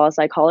and saw a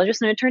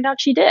psychologist, and it turned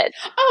out she did.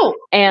 Oh,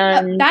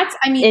 and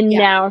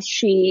now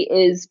she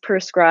is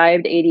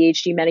prescribed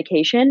ADHD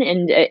medication,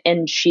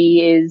 and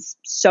she is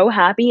so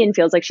happy and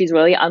feels like she's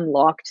really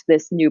unlocked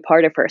this new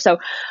part of her. So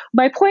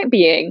my point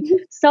being,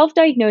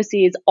 self-diagnosis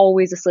is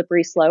always a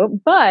slippery slope,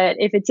 but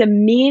if it's a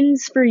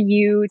means for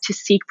you to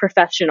seek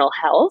professional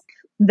help,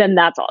 then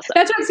that's awesome.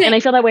 That's what I'm saying. And I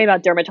feel that way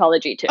about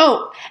dermatology too.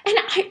 Oh, and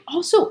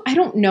I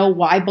don't know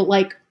why, but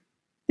like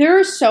there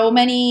are so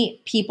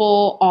many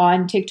people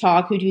on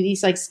TikTok who do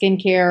these like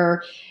skincare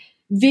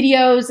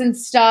videos and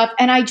stuff.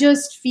 And I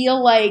just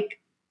feel like,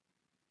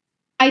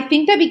 I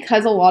think that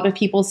because a lot of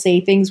people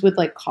say things with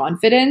like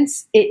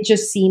confidence, it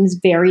just seems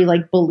very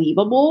like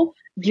believable.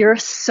 You're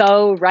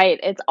so right.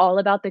 It's all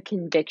about the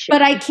conviction.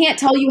 But I can't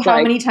tell you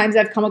how many times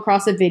I've come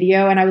across a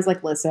video and I was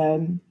like,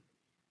 listen,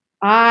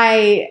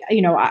 I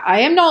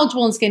am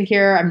knowledgeable in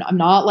skincare. I'm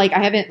not like,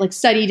 I haven't like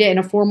studied it in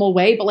a formal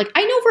way, but like,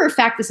 I know for a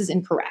fact this is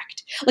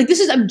incorrect. Like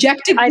this is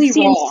objectively wrong. I've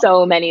seen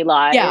so many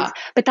lies. Yeah.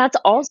 But that's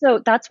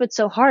what's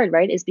so hard,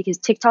 right? Is because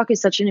TikTok is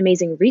such an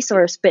amazing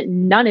resource, but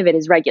none of it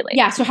is regulated.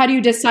 Yeah. So how do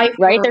you decipher?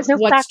 Right? There's no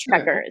fact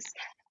checkers.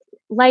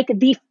 Like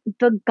the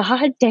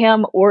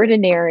goddamn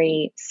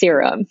Ordinary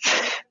serum.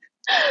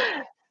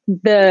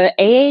 The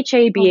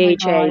AHA,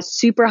 BHA,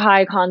 super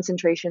high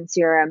concentration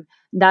serum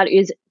that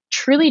is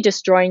truly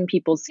destroying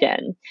people's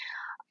skin.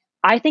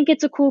 I think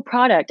it's a cool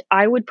product.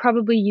 I would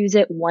probably use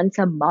it once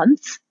a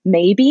month,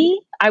 maybe.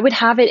 I would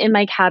have it in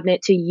my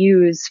cabinet to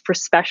use for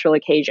special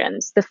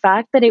occasions. The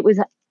fact that it was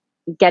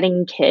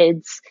getting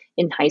kids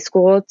in high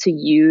school to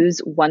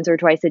use once or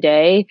twice a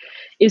day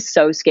is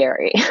so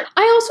scary.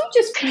 I also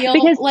just feel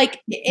like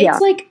it's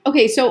like,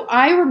 okay, so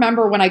I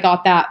remember when I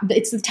got that,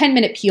 it's the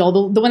 10-minute peel,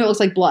 the one that looks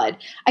like blood.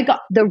 I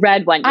got the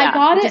red one. I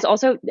got it. It's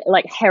also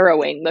like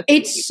harrowing.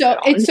 It's so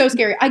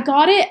scary. I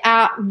got it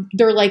at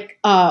their like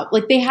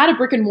they had a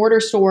brick and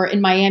mortar store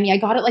in Miami. I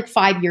got it like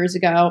 5 years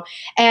ago.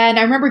 And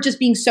I remember just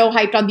being so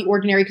hyped on The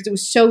Ordinary because it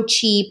was so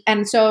cheap.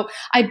 And so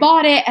I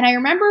bought it and I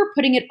remember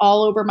putting it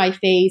all over my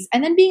face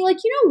and then being like,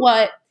 you know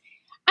what?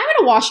 I'm going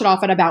to wash it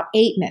off in about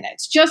 8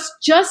 minutes, just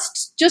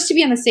to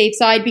be on the safe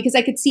side, because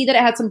I could see that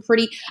it had some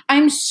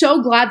I'm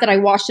so glad that I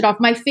washed it off.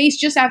 My face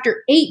just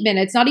after 8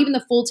 minutes, not even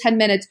the full 10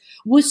 minutes,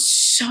 was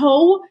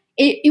so,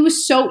 it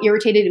was so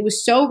irritated. It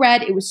was so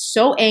red. It was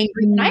so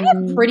angry. And I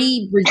have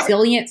pretty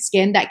resilient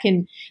skin that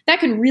can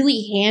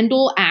really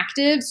handle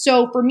active.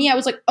 So for me, I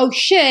was like, oh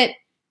shit,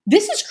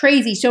 this is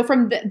crazy. So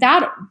from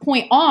that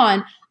point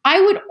on, I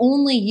would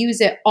only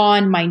use it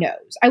on my nose.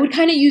 I would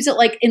kind of use it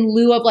like in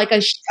lieu of like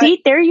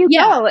See, there you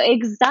go.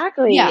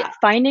 Exactly. Yeah.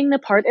 Finding the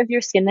part of your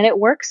skin that it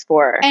works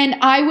for. And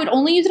I would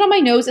only use it on my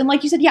nose. And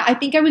like you said, I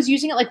think I was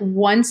using it like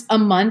once a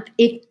month,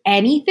 if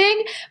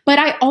anything. But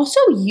I also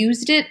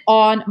used it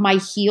on my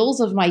heels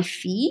of my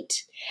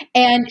feet.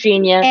 And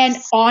genius. And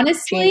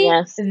honestly,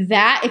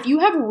 that if you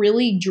have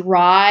really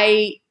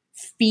dry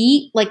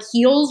feet, like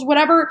heels,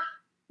 whatever,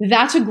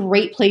 that's a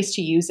great place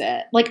to use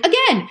it. Like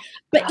again,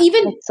 but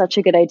that's such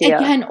a good idea.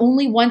 Again,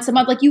 only once a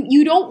month. Like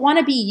you don't want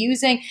to be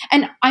using,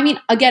 and I mean,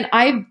 again,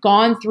 I've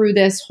gone through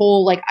this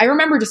whole, like, I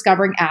remember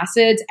discovering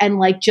acids and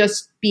like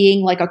just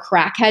being like a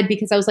crackhead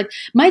because I was like,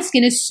 my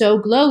skin is so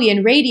glowy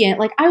and radiant.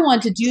 Like I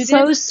want to do this.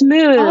 So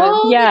smooth.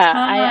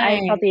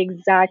 I felt the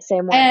exact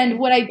same way. And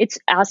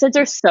acids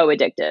are so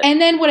addictive.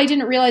 And then what I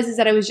didn't realize is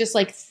that I was just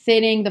like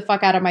thinning the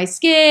fuck out of my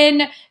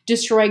skin,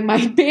 destroying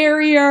my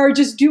barrier,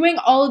 just doing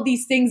all of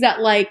these things that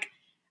like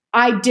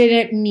I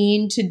didn't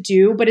mean to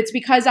do, but it's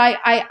because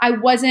I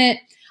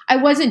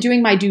wasn't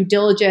doing my due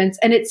diligence.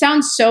 And it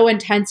sounds so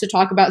intense to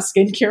talk about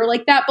skincare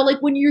like that, but like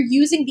when you're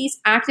using these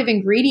active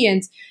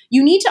ingredients,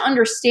 you need to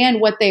understand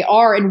what they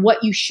are and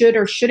what you should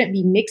or shouldn't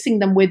be mixing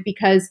them with,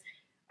 because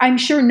I'm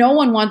sure no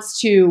one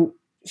wants to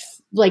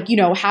like,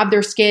 have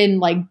their skin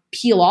like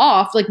peel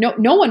off. Like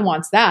no one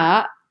wants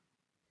that.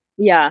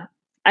 Yeah,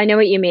 I know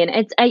what you mean.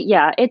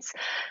 It's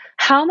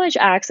how much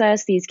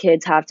access these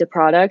kids have to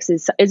products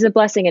is a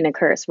blessing and a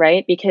curse,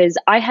 right? Because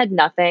I had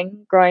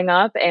nothing growing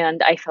up,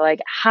 and I feel like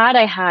had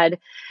I had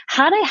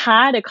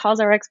a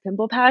CosRX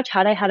pimple patch,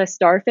 had I had a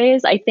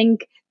Starface, I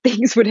think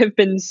things would have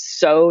been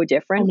so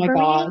different. Oh my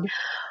God.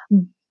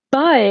 Me.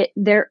 But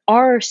there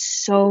are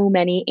so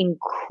many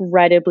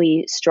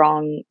incredibly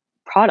strong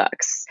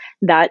products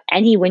that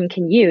anyone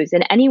can use,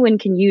 and anyone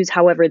can use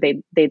however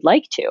they'd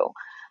like to.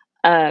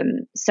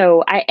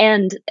 So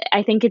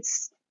I think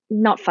it's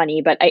not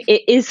funny, but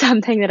it is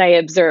something that I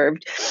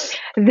observed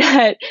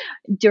that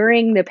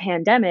during the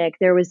pandemic,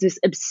 there was this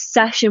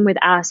obsession with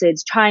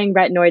acids, trying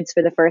retinoids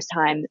for the first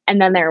time.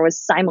 And then there was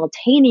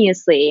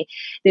simultaneously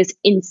this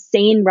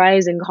insane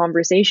rise in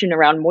conversation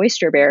around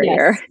moisture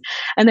barrier. Yes.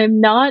 And I'm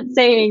not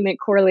saying that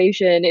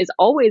correlation is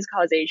always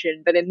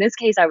causation, but in this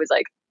case, I was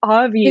like,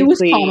 obviously, it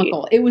was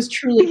comical. It was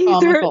truly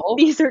comical.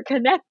 These are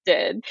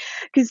connected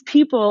because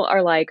people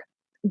are like,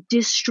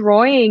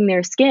 destroying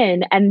their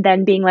skin and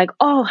then being like,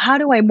 oh, how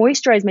do I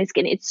moisturize my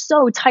skin? It's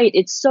so tight,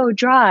 it's so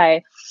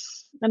dry.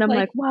 And I'm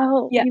like,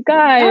 well, yeah, you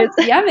guys.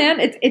 Yeah, man,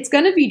 it's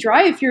going to be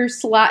dry if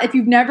if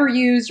you've never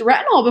used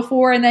retinol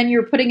before and then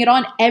you're putting it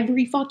on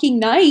every fucking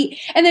night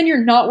and then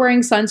you're not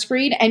wearing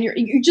sunscreen and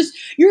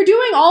you're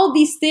doing all of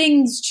these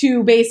things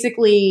to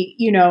basically,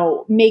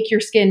 make your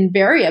skin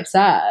very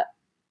upset.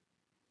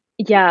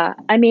 Yeah.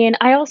 I mean,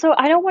 I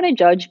don't want to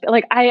judge, but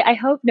like, I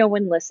hope no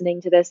one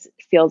listening to this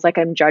feels like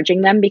I'm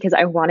judging them, because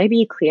I want to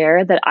be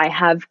clear that I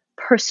have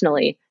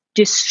personally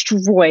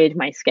destroyed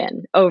my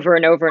skin over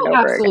and over and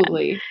over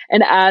absolutely. again.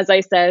 And as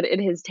I said,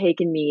 it has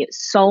taken me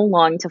so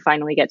long to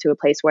finally get to a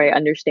place where I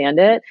understand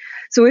it.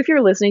 So if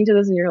you're listening to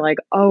this and you're like,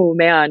 oh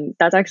man,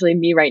 that's actually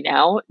me right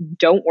now,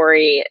 don't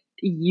worry.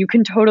 You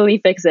can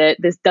totally fix it.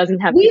 This doesn't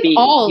have to be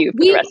you for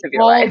the rest of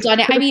your life. Done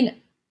it. I mean,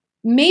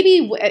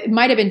 maybe it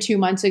might have been 2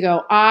 months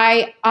ago.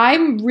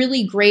 I'm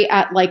really great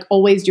at like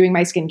always doing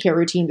my skincare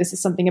routine. This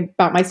is something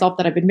about myself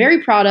that I've been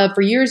very proud of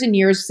for years and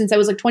years, since I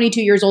was like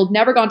 22 years old,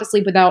 never gone to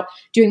sleep without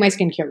doing my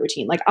skincare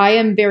routine. Like I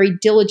am very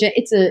diligent.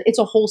 It's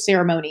a whole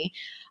ceremony.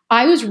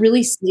 I was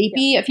really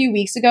sleepy a few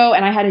weeks ago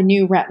and I had a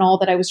new retinol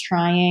that I was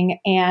trying,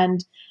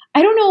 and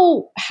I don't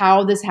know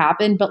how this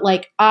happened, but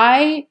like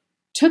I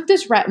took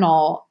this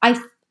retinol, I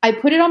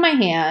put it on my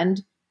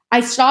hand, I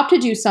stopped to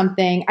do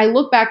something. I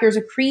look back, there's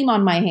a cream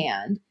on my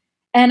hand,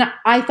 and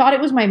I thought it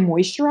was my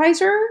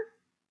moisturizer.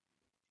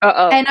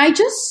 And I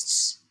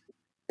just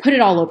put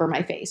it all over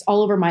my face,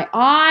 all over my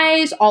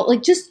eyes, all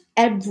like just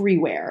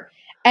everywhere.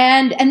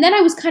 And then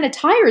I was kind of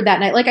tired that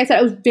night. Like I said,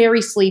 I was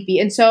very sleepy.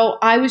 And so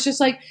I was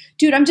just like,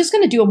 dude, I'm just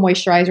going to do a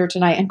moisturizer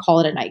tonight and call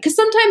it a night. Because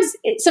sometimes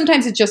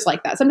it's just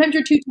like that. Sometimes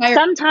you're too tired.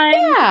 Sometimes,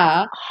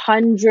 yeah,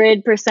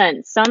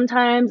 100%.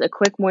 Sometimes a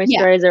quick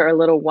moisturizer or a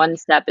little one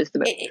step is the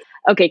best.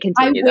 Okay,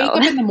 continue. I wake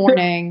up in the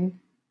morning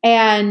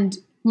and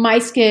my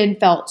skin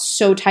felt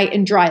so tight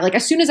and dry. Like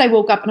as soon as I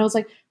woke up and I was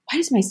like, why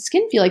does my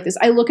skin feel like this?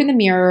 I look in the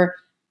mirror,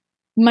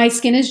 my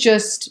skin is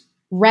just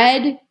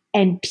red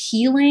and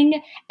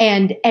peeling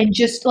and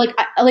just like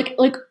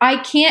I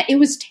can't, it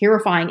was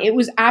terrifying. It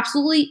was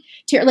absolutely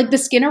like the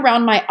skin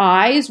around my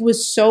eyes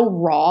was so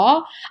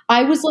raw.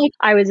 I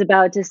was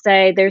about to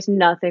say there's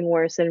nothing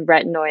worse than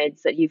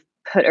retinoids that you've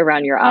put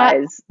around your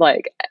eyes,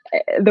 like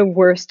the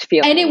worst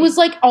feeling. And it was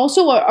like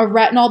also a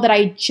retinol that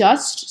I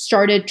just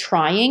started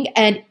trying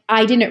and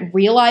I didn't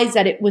realize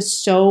that it was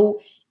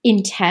so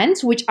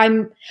intense, which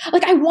I'm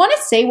like, I want to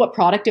say what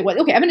product it was.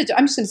 Okay, I'm just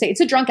going to say it's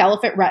a Drunk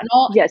Elephant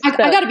retinol. Yes, I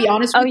got to be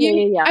honest with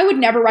you. Yeah. I would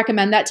never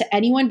recommend that to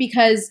anyone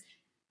because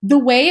the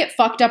way it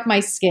fucked up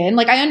my skin,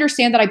 like I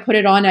understand that I put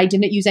it on and I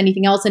didn't use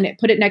anything else and it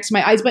put it next to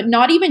my eyes, but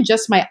not even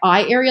just my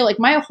eye area, like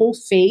my whole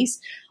face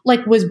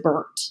like was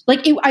burnt.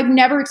 Like I've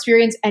never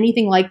experienced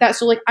anything like that.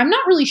 So like, I'm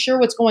not really sure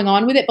what's going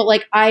on with it, but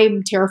like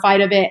I'm terrified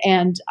of it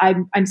and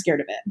I'm scared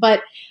of it.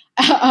 But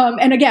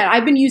and again,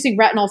 I've been using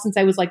retinol since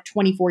I was like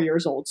 24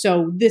 years old.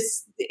 So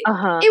this,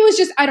 it was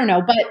just, I don't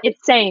know, but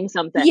it's saying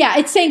something. Yeah,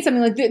 it's saying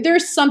something like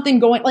there's something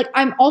going, like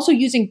I'm also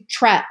using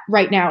Tret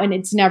right now and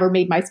it's never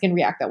made my skin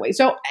react that way.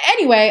 So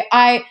anyway,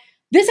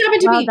 this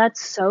happened to me.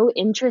 That's so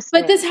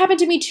interesting. But this happened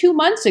to me 2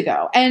 months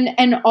ago.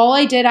 And all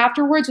I did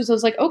afterwards was I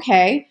was like,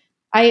 okay,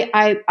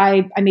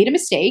 I made a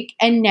mistake.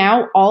 And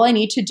now all I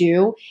need to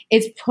do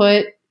is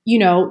put,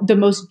 the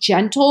most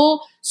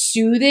gentle,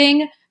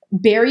 soothing,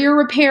 barrier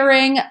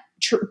repairing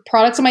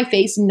products on my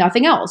face,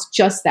 nothing else,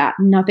 just that,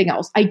 nothing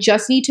else. I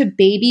just need to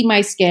baby my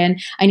skin.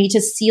 I need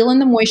to seal in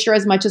the moisture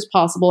as much as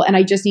possible. And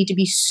I just need to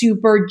be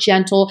super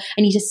gentle.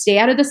 I need to stay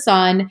out of the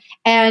sun.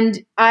 And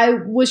I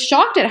was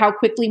shocked at how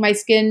quickly my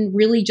skin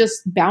really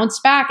just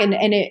bounced back. And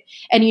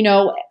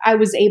I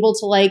was able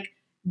to like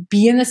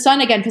be in the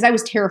sun again because I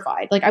was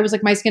terrified. Like I was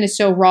like, my skin is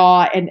so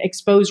raw and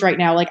exposed right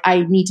now. Like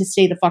I need to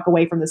stay the fuck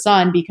away from the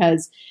sun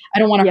because I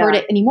don't want to hurt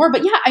it anymore.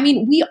 But yeah, I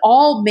mean, we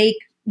all make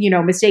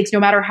mistakes no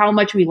matter how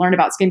much we learn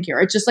about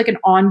skincare. It's just like an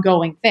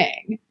ongoing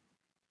thing.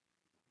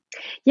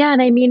 Yeah.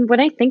 And I mean, when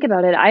I think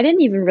about it, I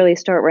didn't even really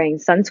start wearing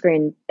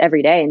sunscreen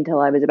every day until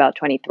I was about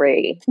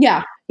 23.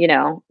 Yeah.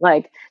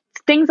 Like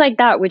things like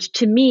that, which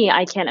to me,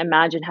 I can't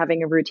imagine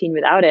having a routine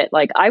without it.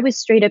 Like I was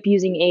straight up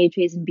using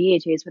AHAs and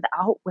BHAs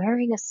without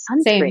wearing a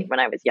sunscreen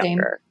when I was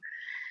younger.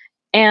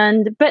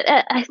 But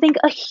I think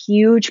a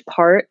huge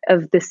part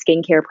of the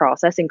skincare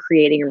process and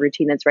creating a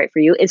routine that's right for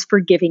you is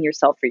forgiving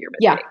yourself for your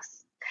mistakes.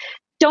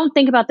 Don't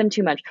think about them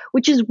too much,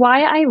 which is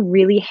why I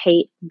really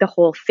hate the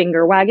whole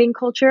finger wagging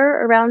culture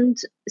around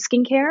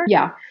skincare.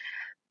 Yeah.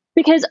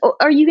 Because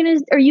are you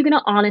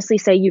gonna honestly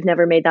say you've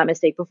never made that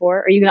mistake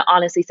before? Are you gonna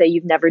honestly say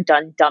you've never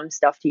done dumb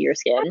stuff to your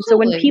skin? So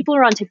when Absolutely. people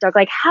are on TikTok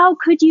like, how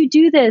could you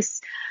do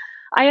this?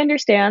 I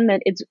understand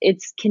that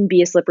it's can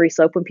be a slippery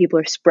slope when people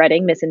are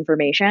spreading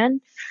misinformation.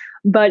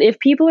 But if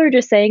people are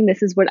just saying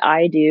this is what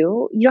I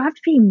do, you don't have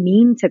to be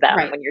mean to them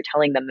Right. when you're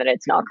telling them that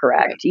it's not Right.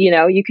 correct.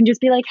 You can just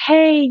be like,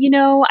 "Hey,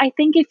 I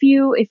think if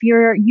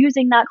you're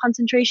using that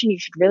concentration, you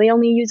should really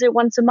only use it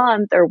once a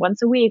month or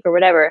once a week or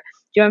whatever."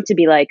 You don't have to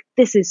be like,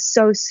 "This is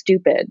so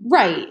stupid."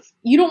 Right.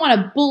 You don't want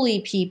to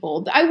bully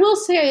people. I will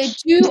say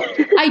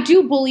I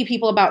do bully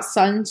people about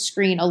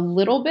sunscreen a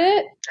little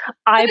bit, but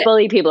I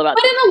bully people about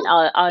but in a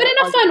sunscreen. but in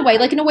a I'll give fun you way,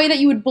 that. like in a way that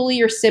you would bully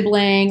your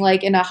sibling,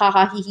 like in a ha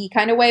ha he he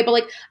kind of way. But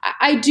like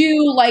I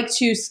do like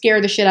to scare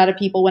the shit out of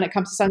people when it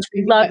comes to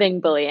sunscreen because Loving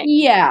bullying.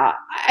 yeah,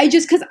 I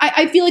just because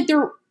I feel like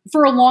there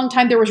for a long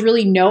time there was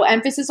really no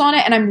emphasis on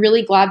it, and I'm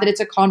really glad that it's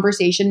a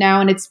conversation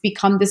now and it's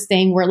become this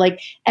thing where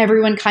like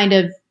everyone kind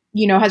of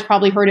has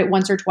probably heard it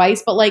once or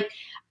twice, but like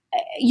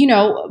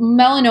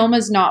melanoma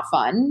is not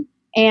fun,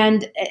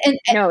 and and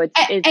No, it's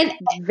and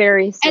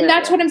very and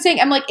that's serious. what I'm saying.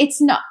 I'm like,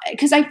 it's not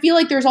because I feel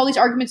like there's all these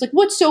arguments like,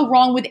 what's so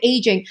wrong with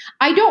aging?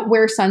 I don't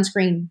wear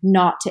sunscreen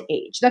not to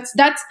age. That's.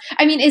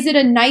 I mean, is it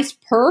a nice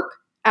perk?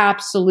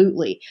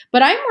 Absolutely.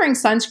 But I'm wearing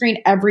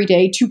sunscreen every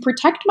day to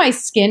protect my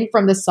skin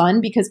from the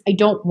sun because I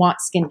don't want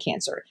skin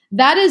cancer.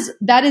 Yeah.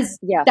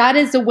 That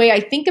is the way I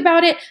think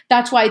about it.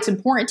 That's why it's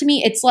important to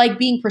me. It's like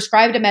being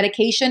prescribed a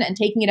medication and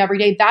taking it every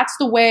day. That's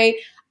the way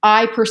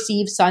I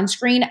perceive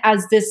sunscreen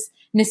as this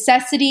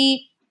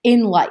necessity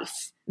in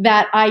life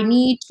that I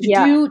need to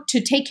Yeah. do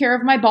to take care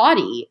of my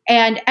body.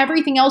 And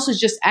everything else is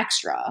just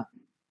extra.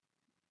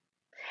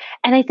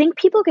 And I think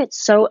people get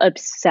so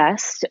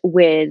obsessed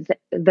with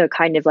the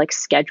kind of like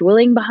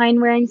scheduling behind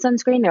wearing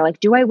sunscreen. They're like,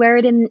 do I wear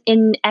it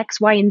in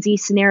X, Y, and Z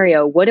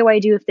scenario? What do I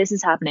do if this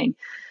is happening?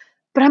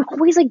 But I'm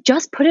always like,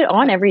 just put it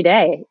on every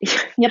day.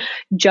 Yep.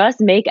 Just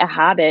make a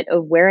habit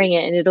of wearing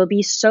it, and it'll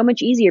be so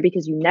much easier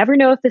because you never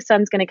know if the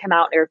sun's going to come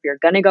out or if you're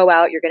going to go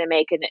out, you're going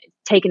to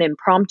take an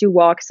impromptu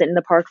walk, sit in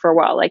the park for a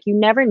while. Like you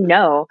never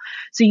know.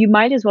 So you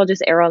might as well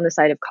just err on the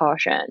side of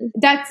caution.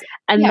 That's,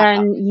 And yeah.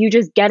 then you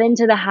just get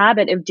into the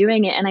habit of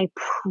doing it. And I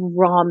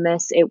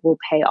promise it will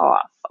pay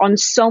off on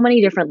so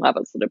many different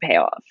levels. It'll pay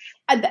off.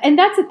 And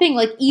that's the thing,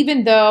 like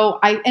even though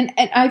and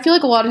I feel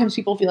like a lot of times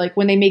people feel like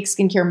when they make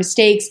skincare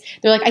mistakes,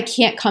 they're like, I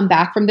can't come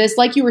back from this.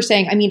 Like you were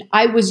saying, I mean,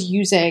 I was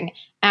using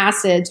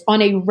acids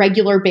on a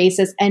regular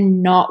basis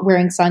and not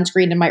wearing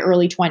sunscreen in my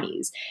early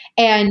 20s.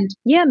 And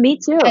Yeah, me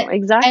too. and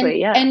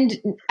Exactly. Yeah. and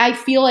I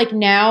feel like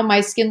now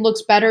my skin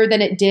looks better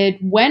than it did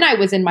when I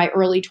was in my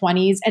early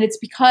 20s, and it's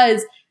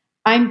because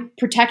I'm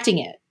protecting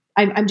it.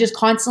 I'm just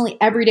constantly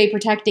every day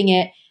protecting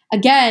it.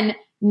 Again,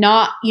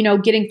 not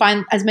getting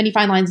as many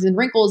fine lines and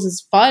wrinkles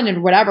is fun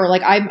and whatever.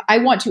 Like I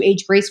want to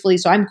age gracefully,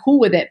 so I'm cool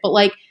with it. But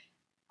like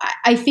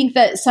I think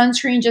that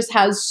sunscreen just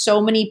has so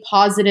many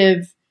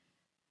positive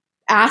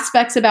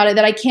aspects about it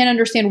that I can't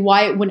understand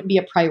why it wouldn't be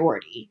a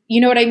priority.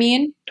 You know what I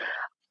mean?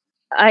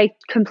 I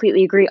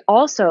completely agree.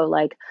 Also,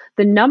 like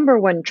the number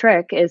one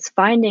trick is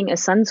finding a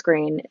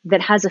sunscreen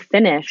that has a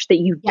finish that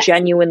you Yes.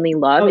 genuinely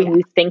love Oh, and yeah.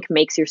 you think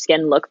makes your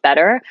skin look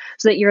better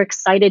so that you're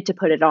excited to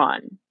put it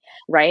on.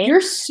 Right.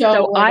 You're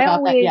so right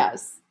about that.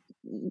 Yes.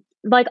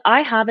 Like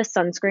I have a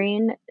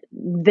sunscreen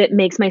that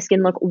makes my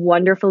skin look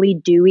wonderfully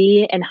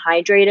dewy and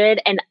hydrated.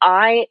 And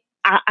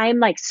I'm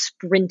like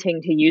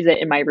sprinting to use it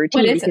in my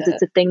routine What is because it?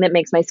 it's a thing that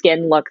makes my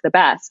skin look the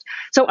best.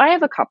 So I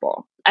have a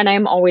couple and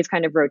I'm always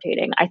kind of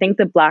rotating. I think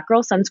the Black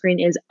Girl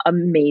sunscreen is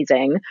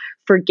amazing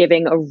for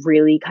giving a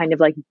really kind of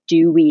like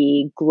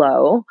dewy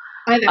glow.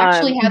 I've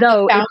actually had the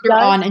Though it founder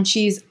does, on and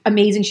she's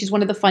amazing. She's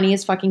one of the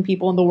funniest fucking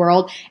people in the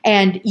world.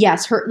 And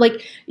yes,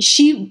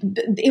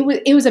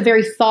 it was a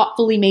very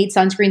thoughtfully made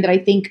sunscreen that I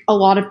think a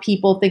lot of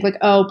people think like,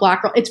 oh,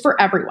 Black Girl, it's for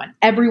everyone.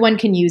 Everyone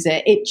can use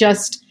it. It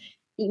just,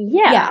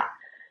 yeah.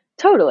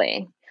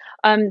 Totally.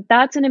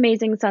 That's an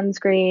amazing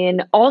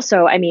sunscreen.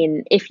 Also, I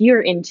mean, if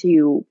you're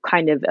into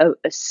kind of a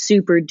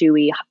super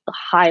dewy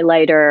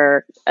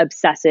highlighter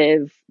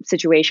obsessive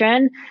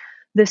situation,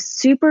 the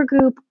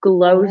Supergoop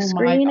Glow oh my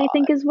Screen, I God.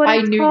 think is what I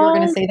it's knew you were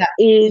going to called, say that.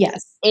 is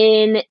Yes.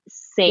 insane.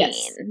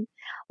 Yes.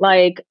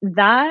 Like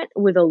that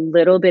with a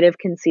little bit of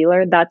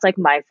concealer, that's like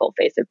my full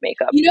face of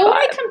makeup You know what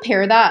I vibe.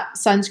 compare that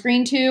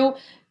sunscreen to?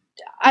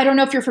 I don't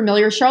know if you're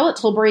familiar. Charlotte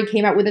Tilbury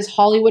came out with this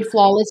Hollywood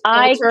Flawless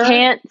I filter.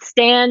 can't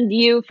stand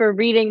you for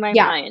reading my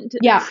mind.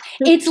 Yeah.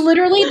 It's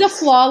literally the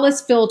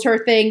flawless filter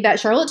thing that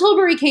Charlotte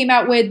Tilbury came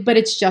out with, but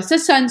it's just a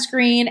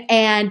sunscreen.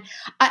 And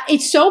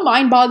it's so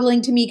mind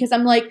boggling to me because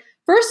I'm like,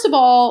 first of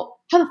all,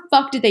 how the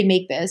fuck did they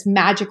make this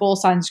magical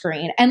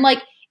sunscreen? And like,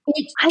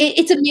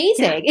 it's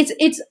amazing.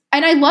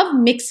 And I love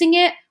mixing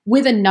it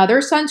with another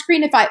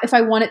sunscreen if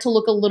I want it to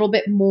look a little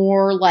bit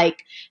more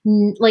like a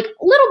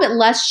little bit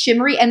less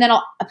shimmery, and then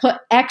I'll put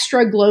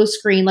extra glow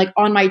screen like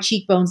on my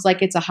cheekbones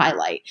like it's a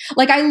highlight.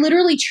 Like I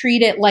literally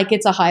treat it like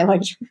it's a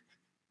highlighter.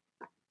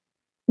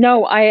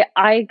 No,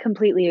 I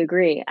completely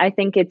agree. I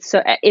think it's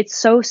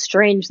so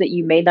strange that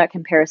you made that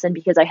comparison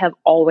because I have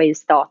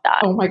always thought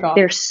that. Oh my God.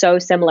 They're so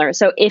similar.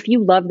 So if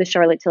you love the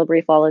Charlotte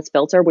Tilbury Flawless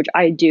Filter, which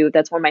I do,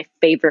 that's one of my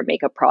favorite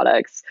makeup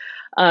products.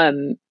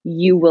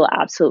 You will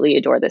absolutely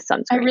adore this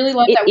sunscreen. I really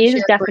love It that we is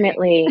share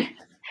definitely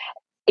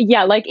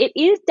yeah, like it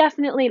is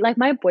definitely like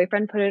my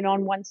boyfriend put it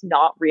on once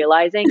not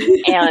realizing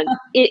and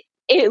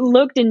it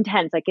looked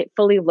intense. Like it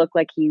fully looked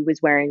like he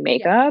was wearing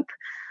makeup,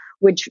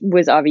 which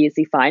was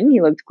obviously fine.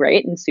 He looked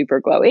great and super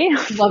glowy.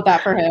 Love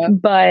that for him.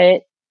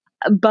 But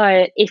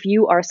if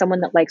you are someone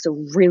that likes a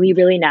really,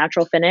 really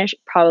natural finish,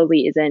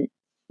 probably isn't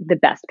the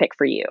best pick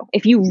for you.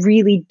 If you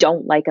really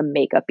don't like a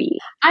makeup-y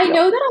I feel,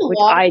 know that which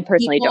I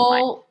personally don't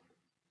mind.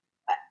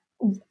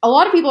 a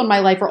lot of people in my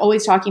life are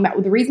always talking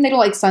about the reason they don't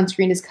like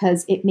sunscreen is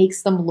because it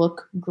makes them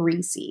look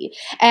greasy.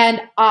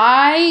 And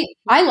I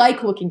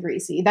like looking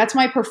greasy. That's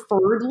my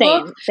preferred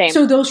look. Same.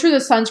 So those are the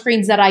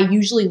sunscreens that I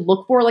usually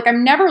look for. Like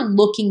I'm never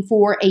looking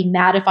for a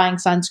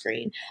mattifying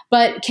sunscreen.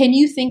 But can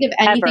you think of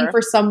anything Ever.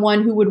 for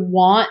someone who would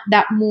want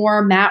that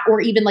more matte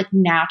or even like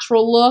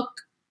natural look?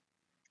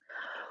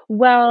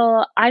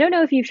 Well, I don't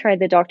know if you've tried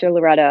the Dr.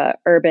 Loretta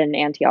Urban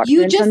Antioxidant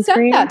You just said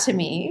sunscreen. that to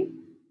me.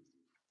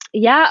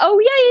 Yeah. Oh,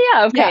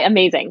 yeah. Okay. Yeah.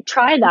 Amazing.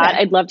 Try that.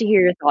 Okay. I'd love to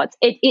hear your thoughts.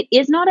 It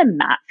is not a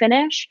matte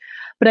finish,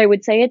 but I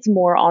would say it's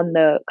more on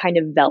the kind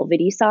of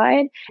velvety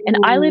side. And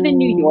I live in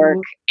New York.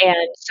 Ooh.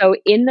 And so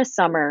in the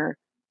summer,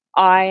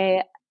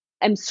 I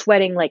am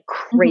sweating like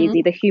Mhm.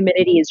 crazy. The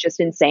humidity is just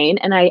insane.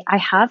 And I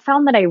have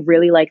found that I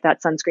really like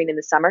that sunscreen in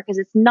the summer because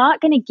it's not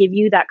going to give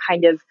you that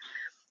kind of,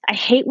 I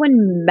hate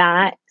when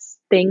matte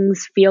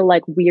things feel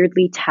like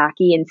weirdly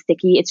tacky and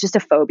sticky. It's just a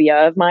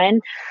phobia of mine.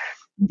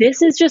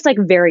 This is just like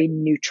very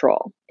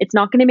neutral. It's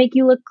not going to make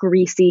you look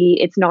greasy.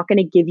 It's not going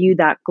to give you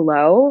that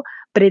glow,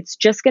 but it's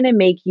just going to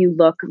make you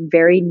look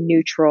very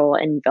neutral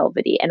and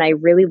velvety. And I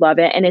really love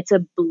it. And it's a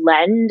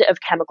blend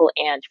of chemical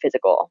and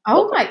physical.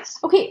 Oh my. filters.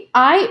 Okay.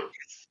 Yeah.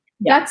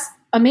 That's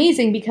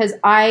amazing because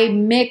I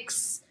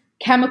mix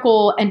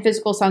chemical and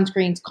physical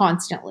sunscreens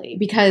constantly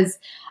because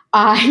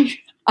I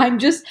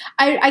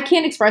I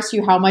can't express to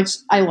you how much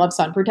I love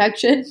sun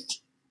protection.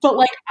 But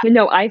like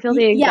No, I feel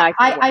the yeah,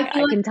 exact same way. I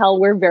feel I like can tell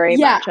we're very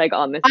yeah, much like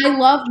on this. I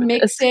love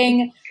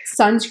mixing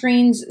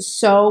sunscreens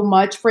so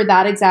much for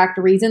that exact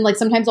reason. Like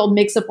sometimes I'll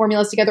mix the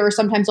formulas together, or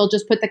sometimes I'll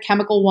just put the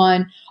chemical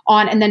one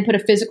on and then put a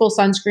physical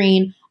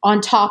sunscreen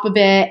on top of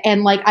it.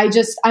 And like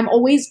I'm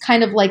always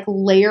kind of like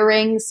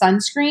layering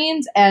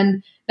sunscreens,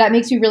 and that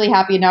makes me really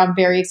happy. And now I'm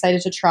very excited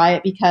to try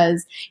it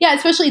because, yeah,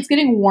 especially it's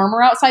getting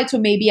warmer outside. So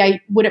maybe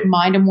I wouldn't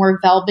mind a more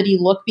velvety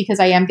look because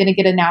I am going to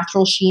get a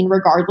natural sheen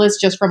regardless,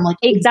 just from like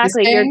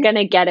Exactly. existing. You're going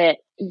to get it.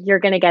 You're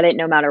going to get it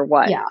no matter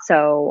what. Yeah.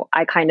 So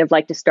I kind of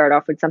like to start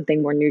off with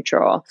something more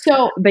neutral.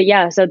 So But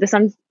yeah, so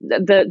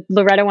the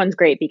Loretta one's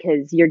great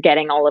because you're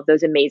getting all of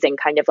those amazing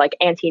kind of like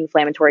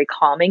anti-inflammatory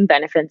calming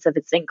benefits of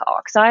its zinc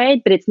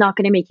oxide, but it's not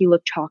going to make you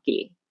look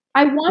chalky,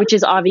 I want which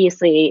is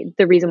obviously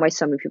the reason why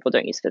so many people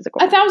don't use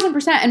physical.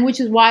 1,000%. And which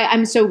is why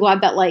I'm so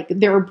glad that like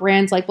there are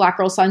brands like Black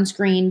Girl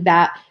Sunscreen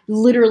that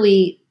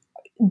literally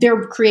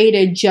they're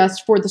created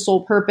just for the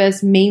sole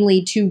purpose,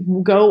 mainly to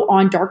go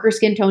on darker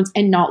skin tones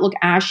and not look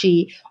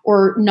ashy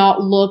or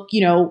not look,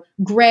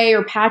 gray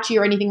or patchy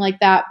or anything like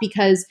that,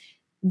 because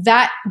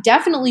that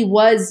definitely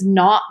was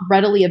not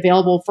readily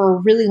available for a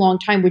really long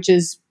time, which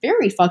is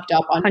very fucked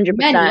up on 100%.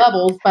 many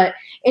levels. But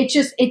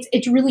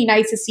it's really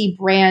nice to see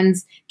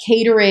brands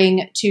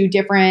catering to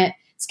different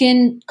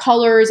skin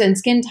colors and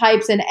skin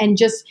types and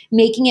just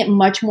making it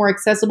much more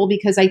accessible,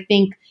 because I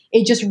think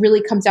it just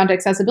really comes down to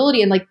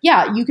accessibility. And like,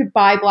 yeah, you could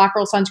buy Black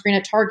Girl Sunscreen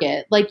at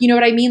Target. Like, you know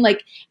what I mean?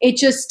 Like it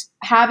just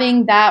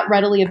having that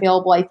readily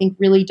available, I think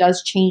really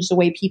does change the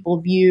way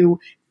people view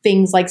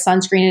things like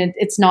sunscreen. And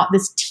it's not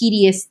this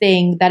tedious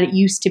thing that it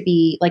used to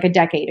be like a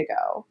decade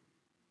ago.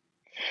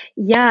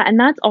 Yeah. And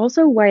that's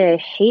also why I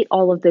hate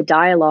all of the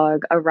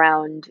dialogue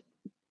around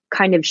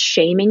kind of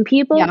shaming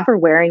people for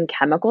wearing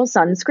chemical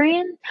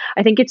sunscreen.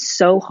 I think it's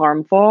so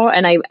harmful.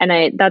 And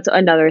I that's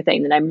another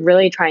thing that I'm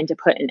really trying to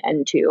put an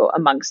end to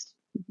amongst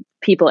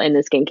people in the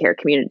skincare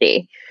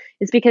community,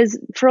 is because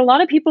for a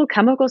lot of people,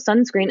 chemical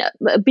sunscreen,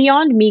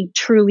 beyond me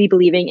truly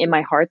believing in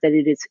my heart that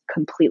it is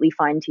completely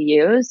fine to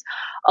use,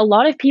 a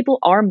lot of people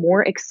are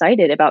more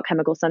excited about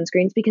chemical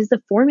sunscreens because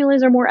the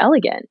formulas are more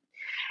elegant.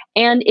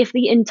 And if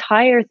the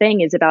entire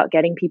thing is about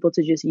getting people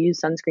to just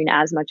use sunscreen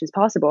as much as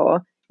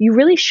possible, you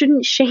really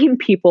shouldn't shame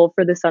people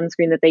for the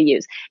sunscreen that they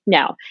use.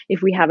 Now,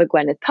 if we have a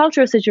Gwyneth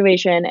Paltrow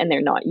situation and they're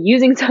not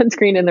using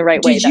sunscreen in the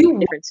right way, that's a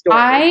different story.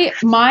 I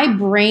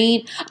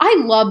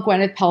love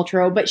Gwyneth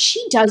Paltrow, but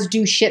she does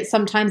do shit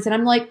sometimes, and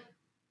I'm like,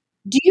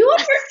 do you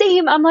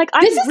Same. I'm like,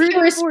 this is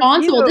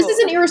irresponsible. This is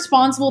an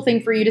irresponsible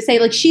thing for you to say.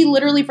 Like, she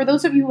literally, for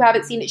those of you who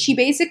haven't seen it, she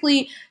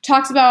basically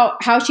talks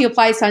about how she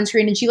applies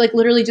sunscreen, and she like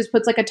literally just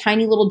puts like a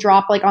tiny little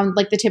drop like on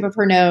like the tip of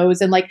her nose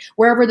and like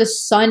wherever the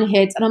sun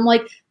hits. And I'm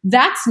like,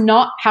 that's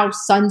not how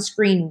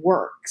sunscreen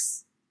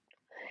works.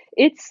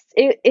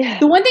 The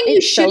one thing you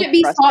it's so shouldn't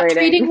be spot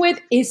treating frustrating.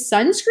 with is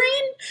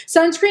sunscreen.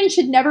 Sunscreen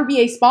should never be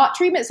a spot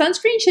treatment.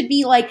 Sunscreen should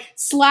be like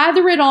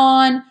slather it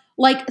on.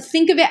 Like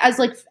think of it as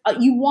like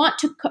you want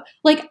to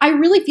like. I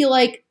really feel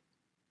like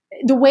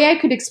the way I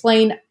could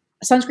explain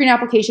sunscreen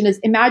application is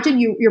imagine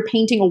you're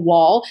painting a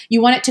wall.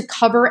 You want it to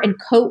cover and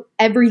coat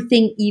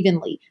everything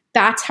evenly.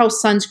 That's how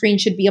sunscreen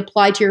should be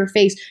applied to your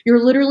face.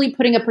 You're literally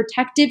putting a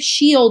protective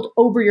shield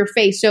over your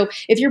face. So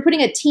if you're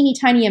putting a teeny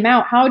tiny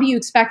amount, how do you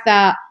expect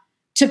that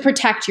to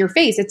protect your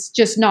face? It's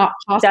just not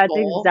possible.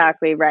 That's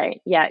exactly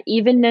right. Yeah,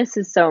 evenness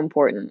is so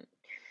important.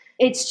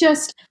 It's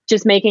just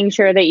making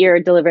sure that you're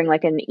delivering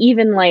like an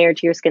even layer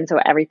to your skin so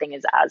everything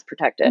is as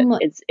protected.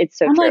 It's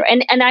so true.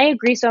 And I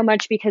agree so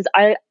much because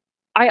I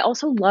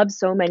also love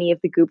so many of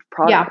the Goop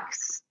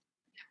products. Yeah.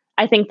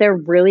 I think they're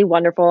really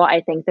wonderful.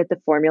 I think that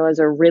the formulas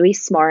are really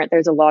smart.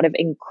 There's a lot of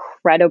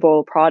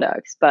incredible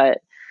products, but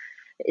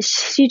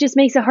she just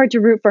makes it hard to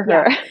root for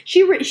her.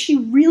 Yeah. She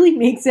really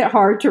makes it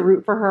hard to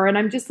root for her. And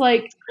I'm just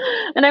like,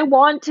 and I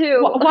want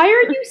to. Why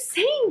are you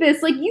saying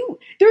this? Like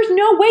there's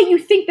no way you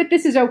think that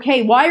this is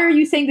okay. Why are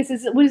you saying this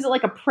what is it,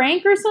 like a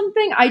prank or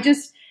something?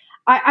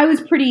 I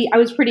was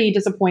pretty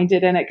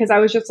disappointed in it because I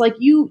was just like,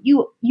 you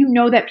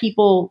know that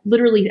people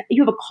literally,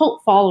 you have a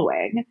cult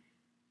following.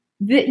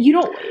 That you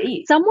don't.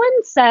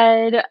 Someone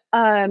said,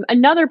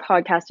 another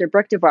podcaster,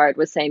 Brooke Devard,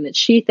 was saying that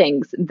she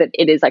thinks that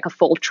it is like a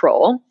full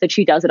troll, that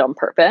she does it on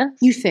purpose.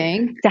 You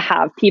think? To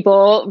have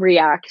people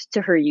react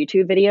to her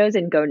YouTube videos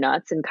and go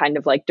nuts and kind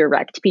of like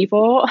direct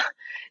people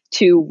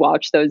to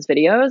watch those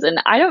videos.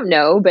 And I don't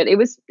know, but it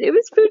was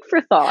food for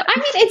thought. I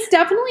mean, it's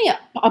definitely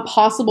a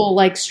possible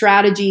like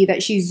strategy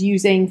that she's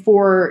using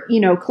for,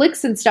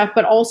 clicks and stuff,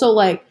 but also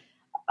like,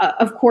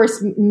 of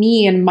course,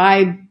 me and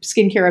my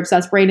skincare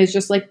obsessed brain is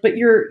just like, but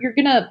you're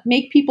gonna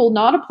make people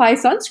not apply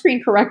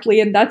sunscreen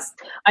correctly, and that's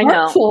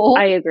harmful.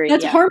 I agree.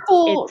 That's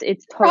harmful.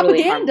 It's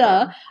totally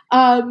propaganda.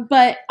 Harmful.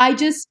 But I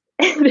just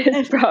it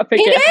is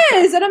propaganda.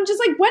 It is, and I'm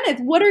just like,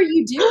 Gwyneth, what are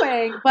you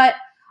doing? But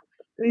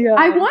yeah.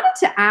 I wanted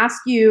to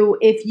ask you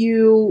if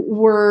you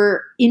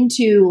were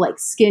into like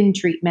skin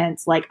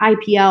treatments, like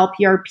IPL,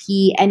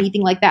 PRP,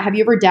 anything like that. Have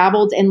you ever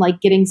dabbled in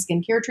like getting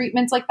skincare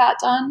treatments like that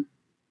done?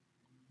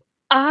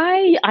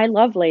 I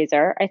love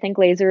laser. I think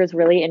laser is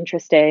really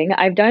interesting.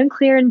 I've done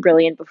Clear and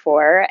Brilliant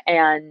before,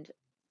 and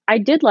I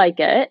did like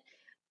it.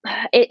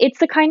 It's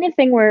the kind of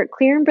thing where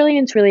Clear and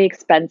Brilliant's really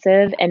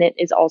expensive, and it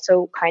is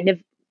also kind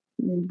of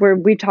where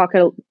we've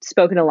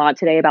spoken a lot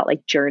today about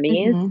like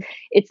journeys. Mm-hmm.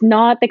 It's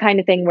not the kind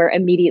of thing where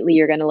immediately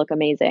you're going to look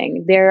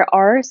amazing. There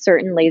are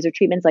certain laser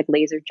treatments like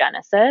Laser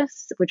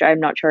Genesis, which I'm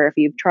not sure if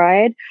you've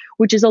tried,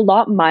 which is a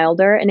lot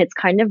milder, and it's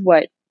kind of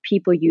what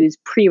people use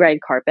pre-red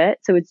carpet,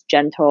 so it's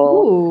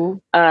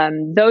gentle.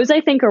 Those I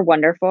think are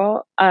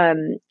wonderful.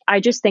 I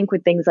just think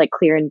with things like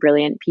Clear and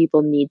Brilliant,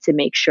 people need to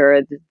make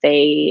sure that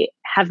they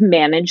have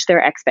managed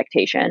their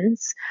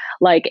expectations.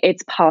 Like,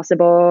 it's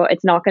possible,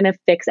 it's not going to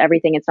fix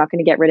everything, it's not going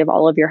to get rid of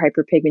all of your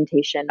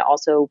hyperpigmentation.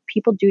 Also,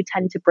 people do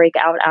tend to break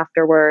out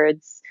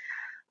afterwards.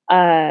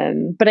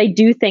 But I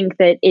do think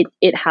that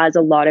it has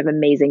a lot of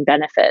amazing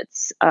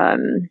benefits.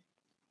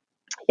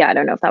 Yeah, I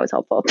don't know if that was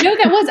helpful. No,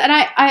 that was. And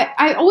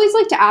I always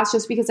like to ask,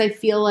 just because I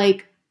feel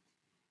like,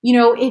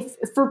 if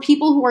for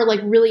people who are like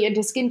really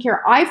into skincare,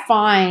 I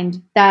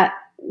find that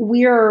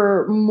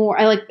we're more,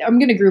 I'm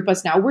going to group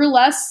us now. We're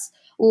less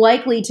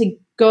likely to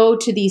go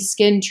to these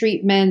skin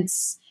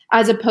treatments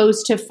as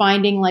opposed to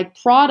finding like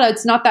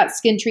products. Not that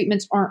skin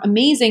treatments aren't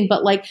amazing,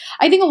 but like,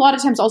 I think a lot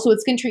of times also with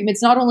skin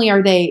treatments, not only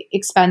are they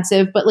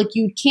expensive, but like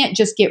you can't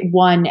just get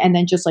one and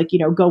then just like,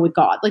 go with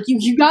God. Like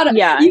you gotta,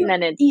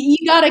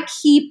 you gotta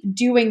keep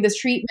doing this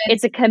treatment.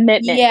 It's a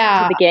commitment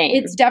to the game.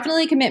 It's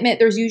definitely a commitment.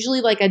 There's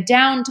usually like a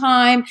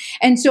downtime.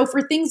 And so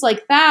for things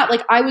like that,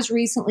 like I was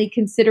recently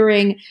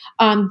considering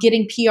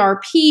getting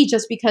PRP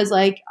just because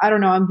like, I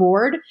don't know, I'm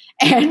bored.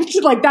 And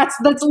like, that's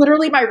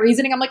literally my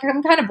reasoning. I'm like,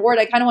 I'm kind of bored.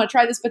 I kind of want to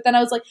try this. But then I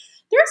was like,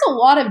 there's a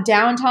lot of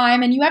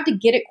downtime and you have to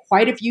get it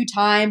quite a few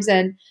times.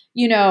 And,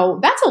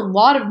 that's a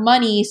lot of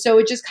money. So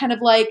it just kind of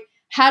like,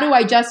 how do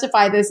I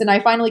justify this? And I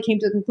finally came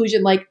to the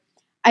conclusion, like,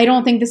 I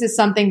don't think this is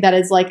something that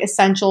is like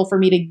essential for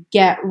me to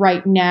get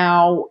right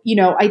now.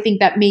 I think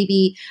that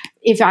maybe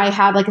if I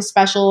had like a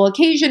special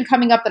occasion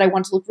coming up that I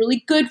want to look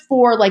really good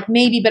for, like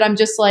maybe, but I'm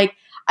just like,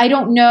 I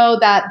don't know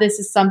that this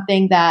is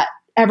something that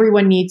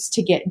everyone needs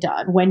to get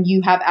done when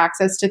you have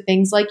access to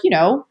things like,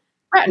 retinol.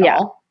 Yeah.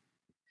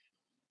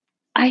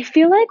 I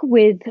feel like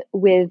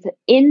with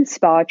in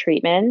spa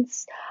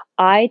treatments,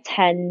 I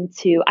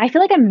feel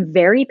like I'm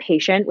very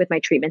patient with my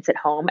treatments at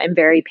home. I'm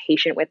very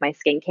patient with my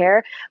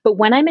skincare. But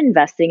when I'm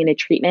investing in a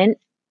treatment,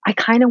 I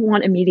kind of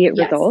want immediate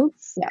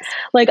results. Yes.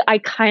 Like, I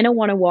kind of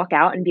want to walk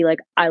out and be like,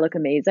 I look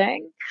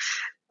amazing.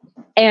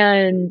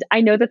 And I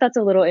know that that's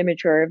a little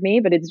immature of me,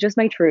 but it's just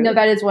my truth. No,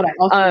 that is what I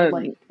also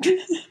like.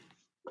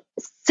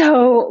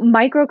 So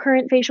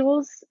microcurrent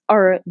facials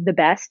are the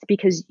best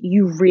because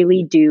you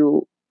really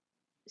do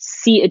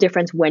see a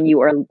difference when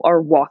you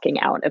are walking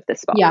out of the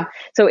spa. Yeah.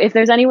 So if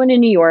there's anyone in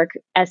New York,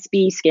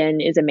 SB Skin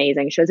is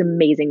amazing. She has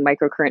amazing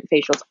microcurrent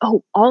facials.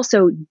 Oh,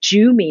 also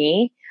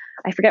Jumi,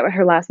 I forget what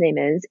her last name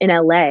is, in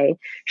LA.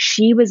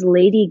 She was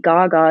Lady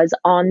Gaga's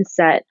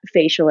on-set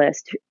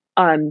facialist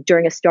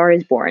during A Star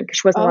Is Born because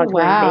she wasn't allowed to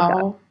wear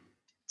makeup.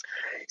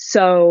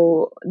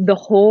 So the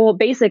whole,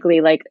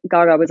 basically, like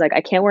Gaga was like,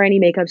 I can't wear any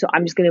makeup, so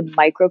I'm just going to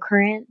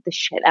microcurrent the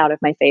shit out of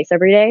my face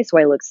every day so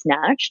I look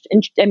snatched.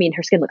 And I mean,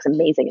 her skin looks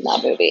amazing in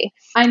that movie.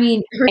 I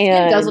mean, her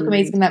skin does look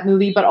amazing in that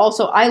movie, but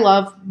also I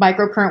love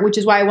microcurrent, which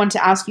is why I wanted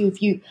to ask you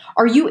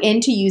are you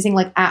into using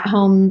like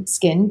at-home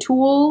skin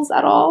tools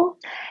at all?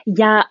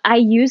 Yeah, I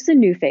use the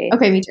NuFace.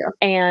 Okay, me too.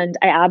 And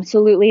I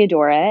absolutely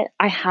adore it.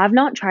 I have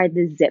not tried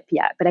the Zip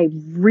yet, but I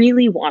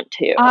really want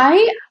to.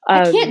 I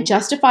can't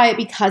justify it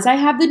because I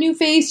have the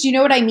NuFace. Do you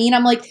know what I mean?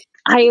 I'm like,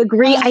 I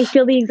agree. I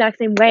feel the exact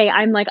same way.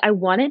 I'm like, I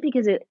want it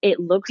because it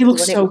looks cool,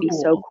 and it would be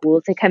so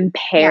cool to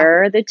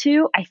compare the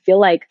two. I feel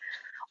like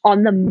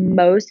on the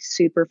most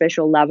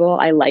superficial level,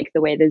 I like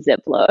the way the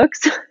Zip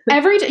looks.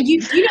 Every time you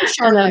know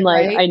Charlotte, and I'm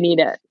like, right? I need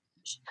it.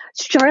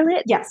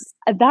 Charlotte, yes,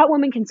 that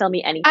woman can sell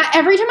me anything.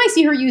 Every time I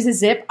see her use a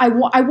Zip, I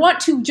want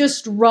to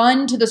just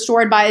run to the store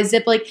and buy a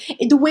Zip. Like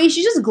the way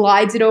she just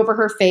glides it over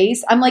her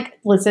face, I'm like,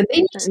 listen,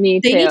 they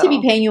need to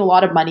be paying you a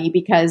lot of money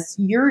because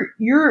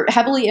you're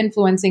heavily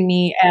influencing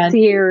me, and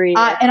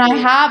I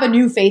have a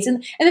NuFace,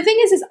 and the thing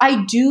is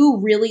I do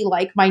really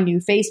like my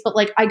NuFace, but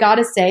like I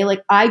gotta say,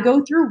 like I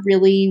go through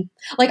really,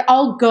 like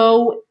I'll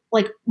go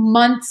like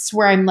months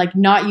where I'm like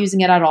not using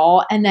it at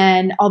all. And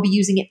then I'll be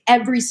using it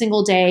every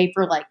single day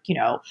for like, you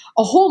know,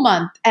 a whole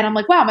month. And I'm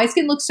like, wow, my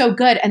skin looks so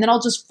good. And then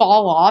I'll just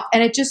fall off.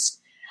 And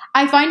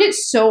I find it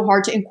so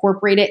hard to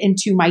incorporate it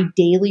into my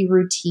daily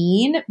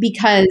routine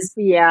because.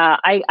 Yeah,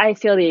 I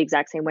feel the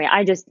exact same way.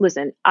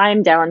 Listen,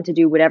 I'm down to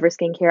do whatever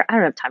skincare. I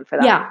don't have time for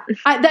that. Yeah,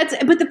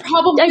 but the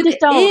problem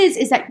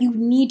is that you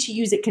need to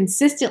use it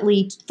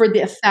consistently for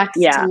the effects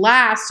to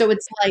last. So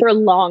it's like for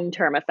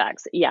long-term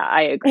effects. Yeah,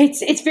 I agree.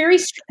 It's very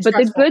stressful.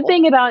 But the good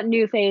thing about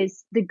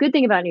NuFace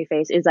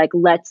is like,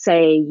 let's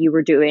say you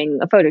were doing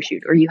a photo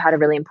shoot or you had a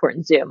really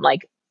important Zoom,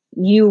 like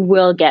you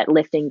will get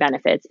lifting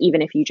benefits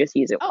even if you just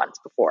use it once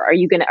before. Are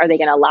they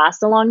gonna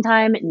last a long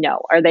time?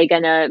 No. Are they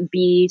gonna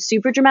be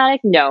super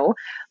dramatic? No.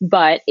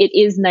 But it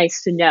is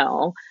nice to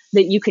know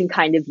that you can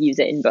kind of use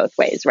it in both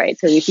ways, right?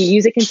 So if you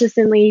use it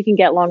consistently, you can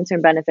get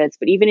long-term benefits,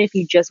 but even if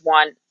you just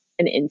want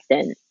an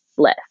instant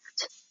lift.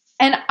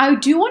 And I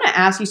do want to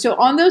ask you, so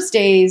on those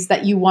days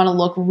that you want to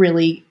look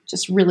really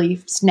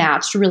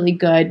snatched, really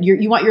good,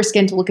 you want your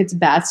skin to look its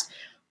best,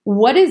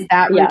 what is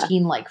that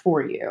routine like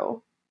for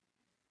you?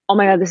 Oh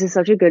my God, this is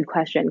such a good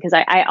question because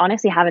I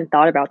honestly haven't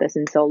thought about this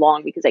in so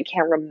long because I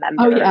can't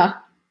remember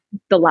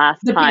the last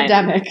time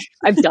pandemic.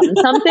 I've done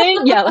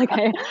something. Yeah, like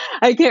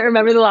I can't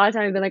remember the last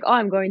time I've been like, oh,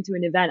 I'm going to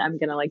an event, I'm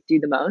gonna like do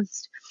the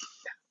most.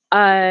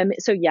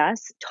 So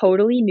yes,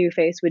 totally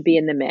NuFace would be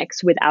in the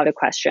mix without a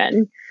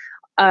question.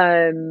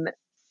 I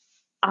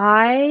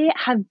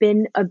have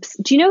been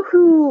do you know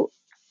who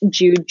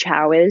Jude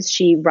Chow is?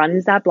 She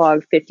runs that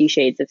blog 50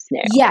 Shades of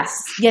Snail.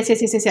 Yes.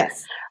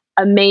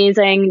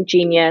 Amazing,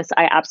 genius.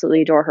 I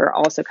absolutely adore her.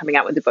 Also coming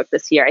out with a book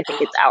this year. I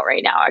think it's out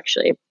right now,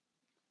 actually.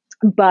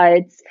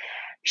 But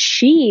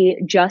she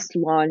just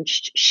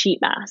launched sheet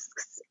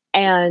masks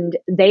and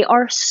they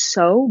are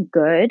so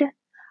good.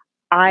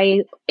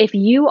 If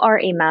you are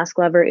a mask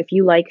lover, if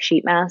you like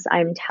sheet masks,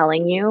 I'm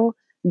telling you,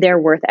 they're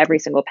worth every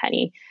single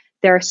penny.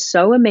 They're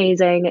so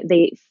amazing.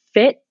 They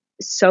fit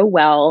so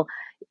well.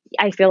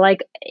 I feel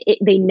like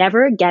they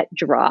never get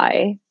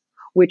dry,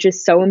 which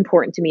is so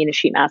important to me in a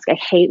sheet mask. I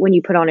hate when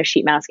you put on a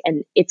sheet mask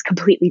and it's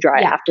completely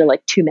dry after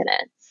like 2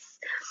 minutes.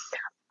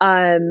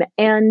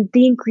 And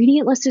the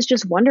ingredient list is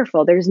just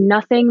wonderful. There's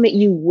nothing that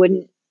you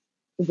wouldn't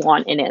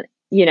want in it.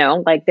 You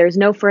know, like there's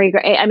no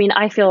fragrance. I mean,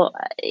 I feel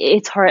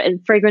it's hard.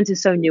 Fragrance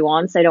is so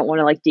nuanced. I don't want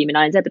to like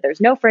demonize it, but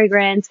there's no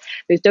fragrance.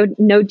 There's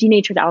no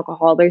denatured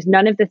alcohol. There's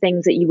none of the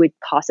things that you would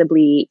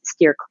possibly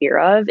steer clear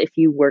of if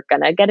you were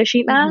gonna get a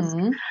sheet mask.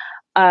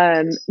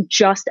 Mm-hmm.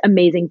 Just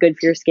amazing, good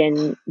for your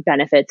skin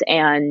benefits.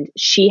 And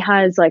she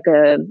has like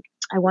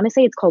I want to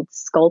say it's called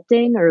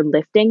sculpting or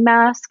lifting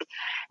mask.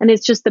 And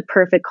it's just the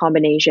perfect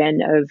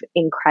combination of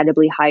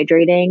incredibly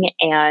hydrating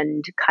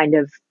and kind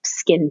of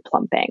skin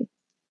plumping.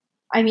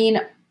 I mean,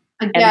 again,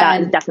 and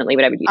that is definitely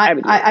what I would use.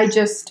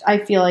 I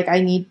feel like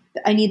I need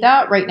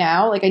that right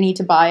now. Like I need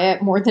to buy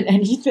it more than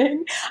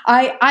anything.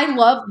 I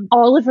love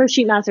all of her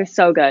sheet masks are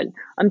so good.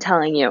 I'm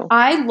telling you.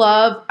 I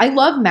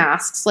love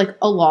masks like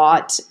a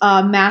lot.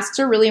 Masks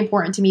are really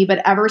important to me,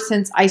 but ever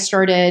since I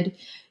started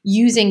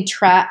using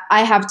Tret,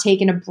 I have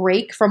taken a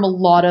break from a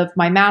lot of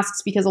my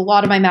masks because a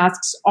lot of my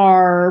masks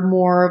are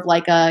more of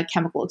like a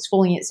chemical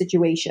exfoliant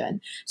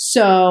situation.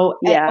 So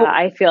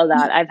I feel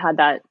that. I've had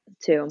that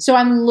too. So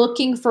I'm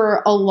looking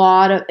for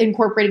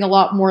incorporating a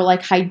lot more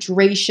like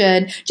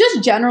hydration.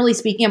 Just generally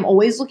speaking, I'm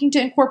always looking to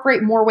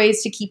incorporate more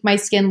ways to keep my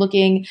skin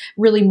looking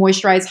really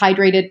moisturized,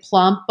 hydrated,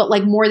 plump, but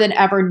like more than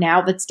ever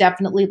now, that's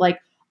definitely like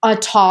a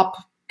top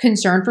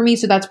concern for me.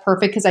 So that's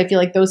perfect because I feel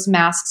like those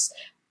masks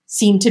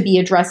seem to be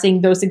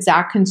addressing those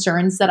exact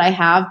concerns that I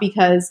have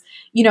because,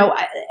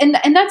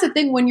 and that's the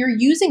thing, when you're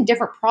using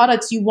different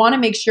products, you want to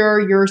make sure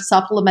you're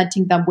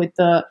supplementing them with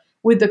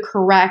the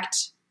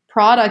correct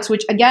products,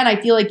 which again, I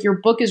feel like your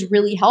book is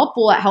really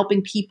helpful at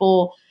helping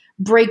people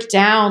break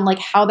down like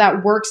how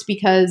that works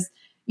because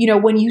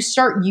when you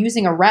start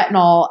using a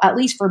retinol, at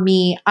least for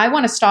me, I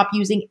want to stop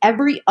using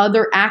every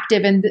other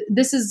active. And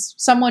this is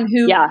someone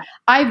who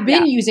I've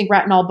been using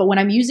retinol, but when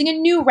I'm using a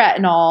new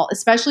retinol,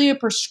 especially a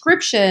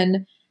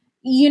prescription,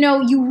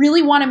 you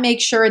really want to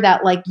make sure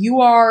that like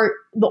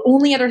the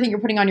only other thing you're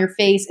putting on your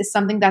face is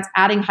something that's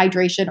adding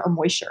hydration or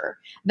moisture.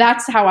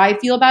 That's how I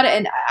feel about it.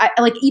 And I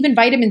like even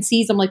vitamin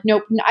C's, I'm like,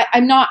 nope,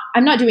 I'm not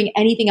doing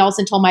anything else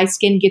until my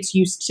skin gets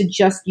used to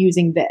just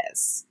using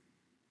this.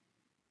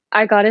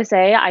 I gotta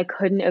say, I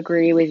couldn't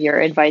agree with your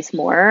advice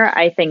more.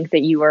 I think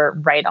that you are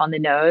right on the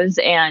nose.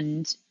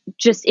 And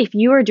just if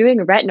you are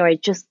doing a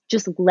retinoid,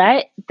 just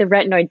let the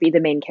retinoid be the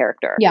main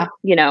character. Yeah.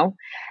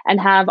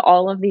 And have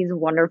all of these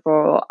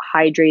wonderful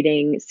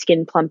hydrating,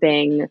 skin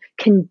plumping,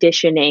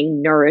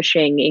 conditioning,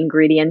 nourishing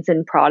ingredients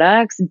and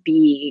products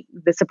be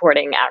the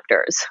supporting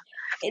actors.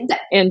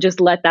 And just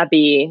let that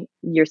be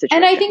your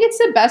situation. And I think it's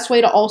the best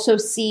way to also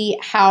see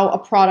how a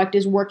product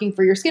is working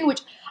for your skin,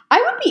 which I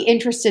would be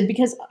interested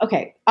because,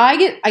 okay, I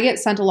get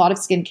sent a lot of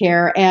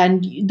skincare,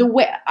 and the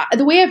way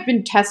I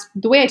test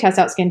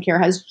out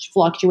skincare has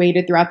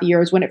fluctuated throughout the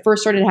years. When it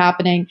first started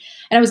happening,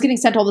 and I was getting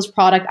sent all this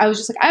product, I was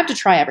just like, I have to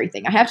try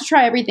everything. I have to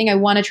try everything. I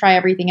want to try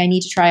everything. I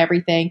need to try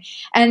everything.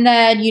 And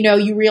then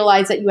you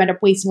realize that you end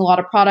up wasting a lot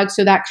of products.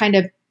 So that kind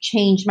of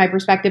changed my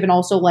perspective, and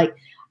also like.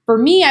 For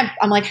me,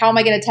 I'm like, how am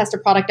I going to test a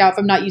product out if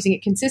I'm not using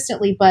it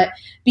consistently? But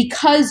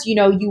because,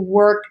 you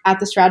work at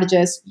The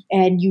Strategist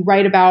and you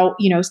write about,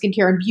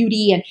 skincare and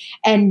beauty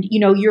and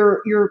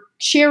you're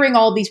sharing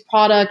all these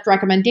product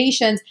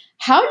recommendations,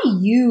 how do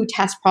you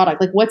test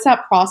product? Like, what's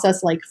that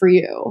process like for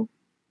you?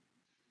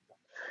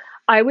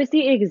 I was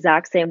the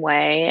exact same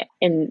way.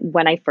 And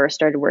when I first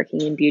started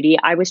working in beauty,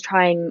 I was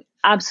trying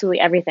absolutely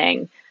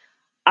everything.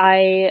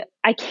 I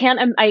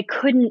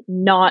couldn't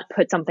not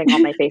put something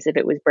on my face if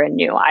it was brand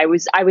new. I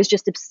was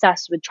just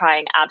obsessed with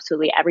trying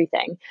absolutely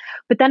everything.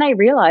 But then I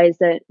realized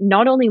that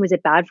not only was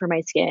it bad for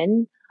my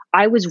skin,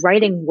 I was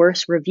writing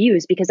worse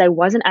reviews because I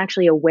wasn't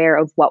actually aware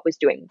of what was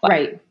doing what.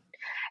 Right.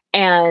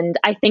 And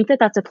I think that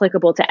that's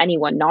applicable to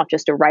anyone, not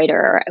just a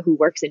writer who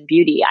works in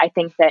beauty. I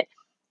think that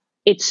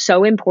it's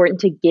so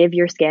important to give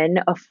your skin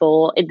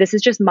this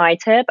is just my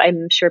tip.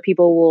 I'm sure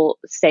people will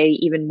say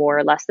even more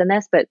or less than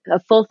this, but a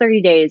full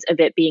 30 days of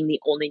it being the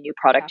only new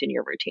product in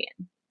your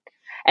routine.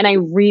 And I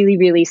really,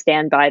 really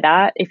stand by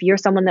that. If you're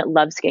someone that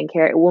loves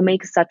skincare, it will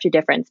make such a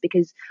difference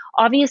because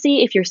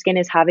obviously if your skin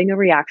is having a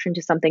reaction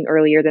to something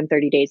earlier than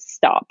 30 days,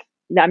 stop.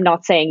 I'm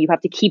not saying you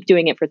have to keep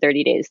doing it for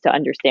 30 days to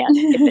understand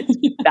if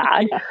it's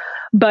bad,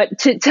 but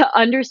to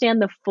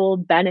understand the full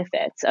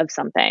benefits of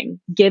something,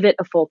 give it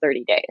a full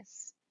 30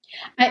 days.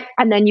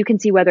 And then you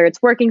can see whether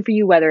it's working for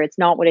you, whether it's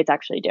not, what it's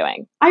actually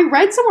doing. I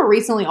read somewhere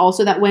recently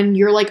also that when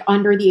you're like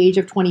under the age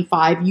of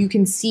 25, you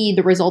can see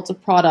the results of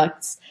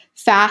products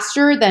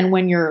faster than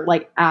when you're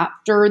like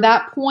after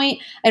that point.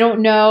 I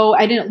don't know.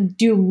 I didn't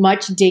do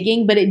much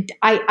digging, but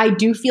I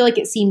do feel like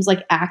it seems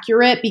like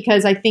accurate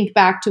because I think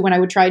back to when I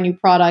would try a new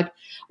product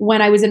when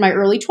I was in my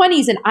early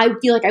 20s, and I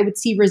feel like I would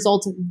see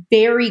results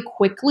very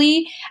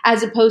quickly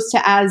as opposed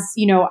to as,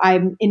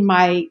 I'm in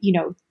my,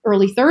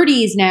 early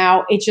 30s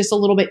now. It's just a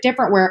little bit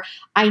different where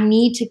I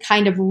need to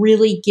kind of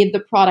really give the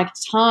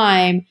product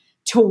time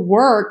to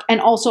work.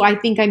 And also I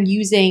think I'm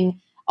using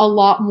a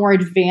lot more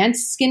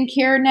advanced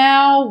skincare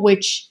now,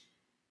 which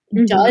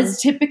does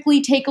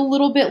typically take a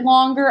little bit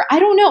longer. I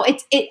don't know.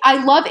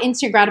 I love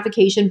instant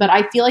gratification, but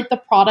I feel like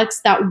the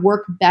products that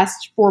work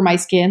best for my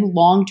skin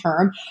long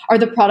term are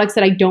the products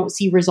that I don't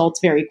see results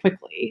very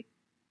quickly.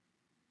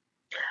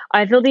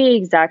 I feel the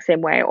exact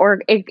same way.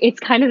 Or it's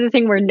kind of the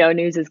thing where no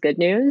news is good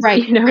news.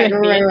 Right. You know what I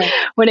mean? Right.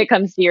 When it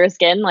comes to your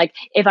skin, like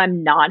if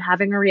I'm not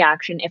having a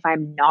reaction, if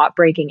I'm not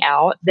breaking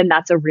out, then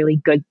that's a really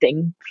good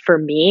thing for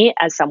me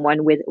as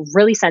someone with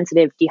really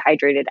sensitive,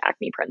 dehydrated,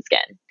 acne-prone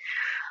skin.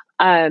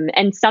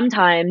 And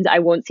sometimes I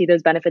won't see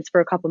those benefits for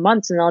a couple of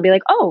months, and I'll be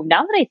like, oh,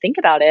 now that I think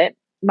about it,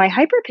 my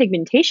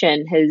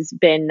hyperpigmentation has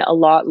been a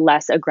lot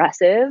less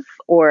aggressive,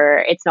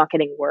 or it's not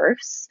getting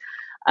worse.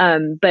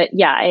 But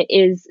yeah, it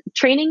is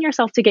training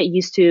yourself to get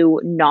used to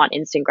not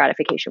instant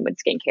gratification with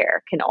skincare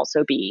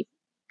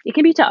it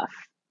can be tough,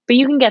 but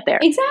you can get there.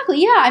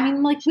 Exactly. Yeah. I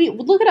mean, like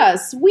look at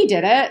us. We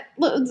did it.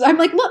 I'm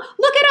like,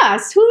 look at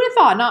us. Who would have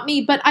thought? Not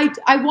me. But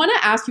I want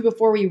to ask you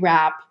before we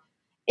wrap,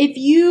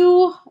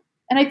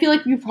 and I feel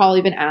like you've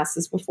probably been asked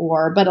this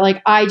before, but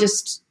like,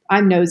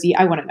 I'm nosy.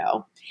 I want to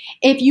know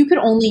if you could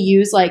only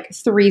use like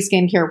 3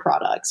 skincare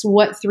products,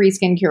 what 3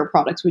 skincare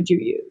products would you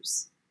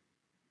use?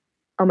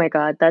 Oh my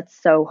God, that's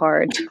so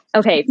hard.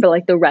 Okay, for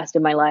like the rest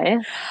of my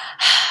life.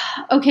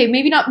 Okay,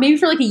 maybe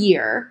for like a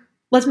year.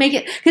 Let's make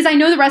it, because I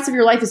know the rest of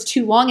your life is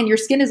too long and your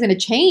skin is going to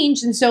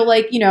change. And so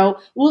like,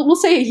 we'll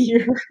say a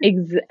year.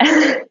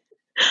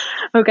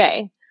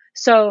 Okay.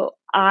 So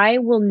I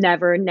will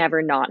never,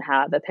 never not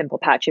have a pimple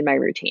patch in my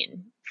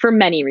routine for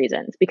many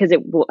reasons, because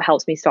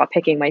helps me stop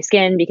picking my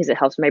skin, because it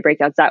helps my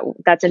breakouts.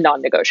 That's a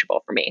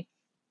non-negotiable for me.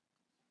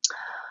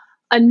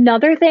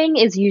 Another thing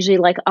is usually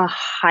like a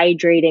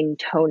hydrating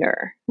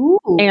toner.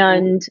 Ooh.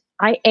 And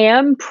I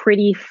am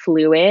pretty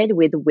fluid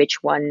with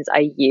which ones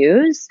I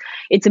use.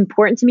 It's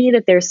important to me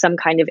that there's some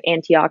kind of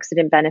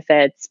antioxidant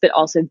benefits, but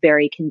also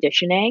very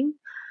conditioning.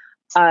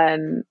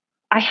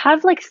 I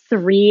have like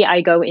 3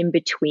 I go in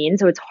between,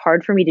 so it's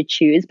hard for me to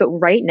choose. But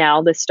right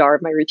now, the star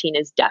of my routine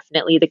is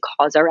definitely the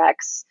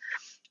CosRx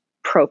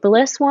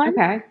Propolis one.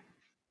 Okay.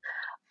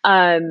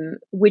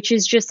 Which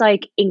is just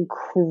like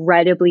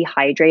incredibly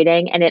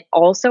hydrating. And it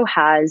also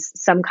has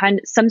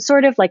some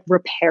sort of like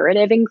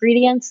reparative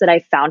ingredients that I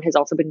found has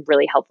also been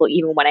really helpful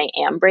even when I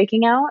am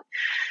breaking out.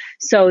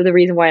 So the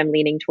reason why I'm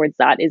leaning towards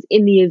that is,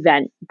 in the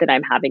event that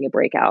I'm having a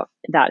breakout,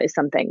 that is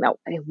something that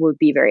would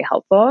be very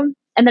helpful.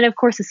 And then of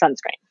course the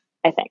sunscreen,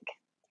 I think.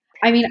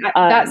 I mean,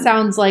 that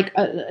sounds like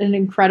an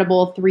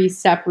incredible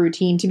 3-step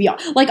routine, to be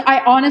honest. Like, I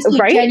honestly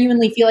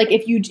genuinely feel like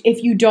if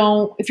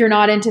you're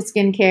not into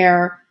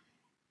skincare,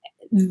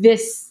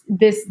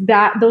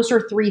 those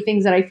are 3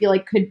 things that I feel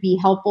like could be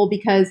helpful,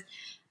 because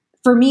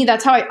for me,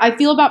 that's how I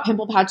feel about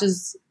pimple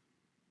patches,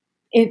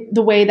 in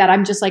the way that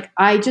I'm just like,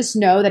 I just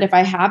know that if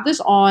I have this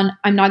on,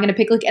 I'm not going to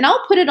pick, like, and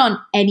I'll put it on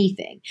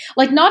anything,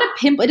 like not a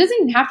pimple. It doesn't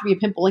even have to be a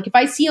pimple. Like if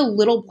I see a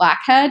little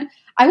blackhead,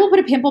 I will put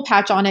a pimple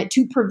patch on it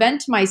to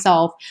prevent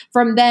myself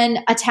from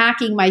then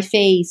attacking my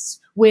face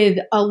with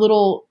a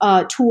little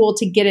tool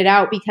to get it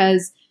out,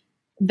 because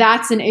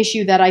that's an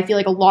issue that I feel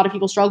like a lot of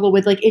people struggle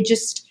with. Like, it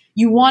just,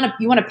 you want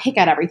to pick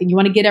at everything. You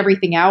want to get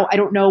everything out. I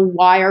don't know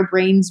why our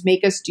brains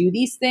make us do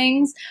these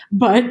things,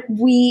 but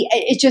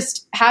it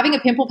just, having a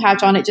pimple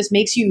patch on it just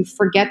makes you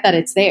forget that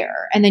it's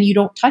there, and then you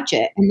don't touch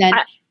it. And then,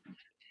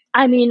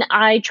 I mean,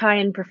 I try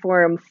and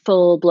perform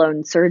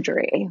full-blown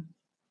surgery.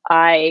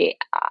 I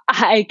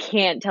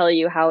can't tell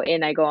you how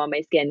in I go on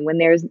my skin when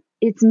there's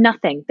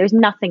nothing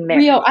there.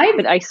 Rio,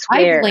 I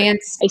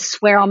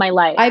swear on my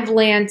life, I've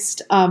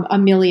lanced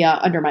Amelia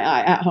under my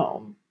eye at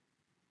home,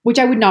 which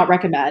I would not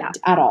recommend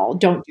at all.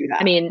 Don't do that.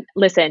 I mean,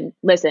 listen,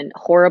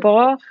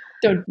 horrible.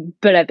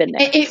 But I've been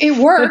there. It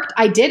worked.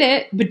 I did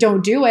it, but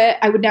don't do it.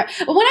 I would never.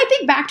 But when I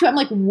think back to it, I'm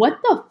like, what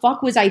the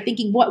fuck was I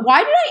thinking?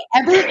 Why did I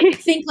ever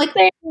think like,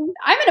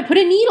 I'm going to put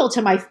a needle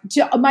to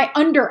my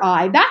under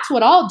eye? That's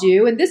what I'll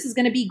do, and this is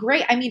going to be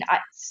great. I mean,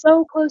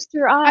 so close to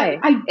your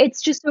eye.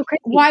 It's just so crazy.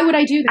 Why would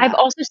I do that? I've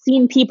also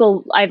seen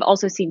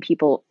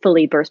people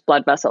fully burst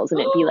blood vessels, and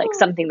it'd be like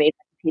something they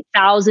pay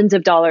thousands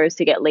of dollars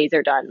to get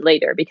laser done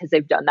later because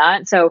they've done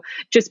that. So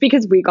just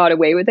because we got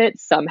away with it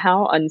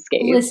somehow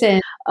unscathed.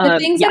 Listen, the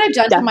things that I've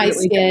done to my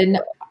skin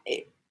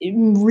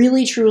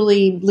really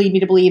truly lead me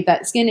to believe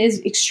that skin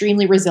is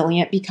extremely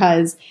resilient,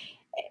 because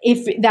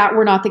if that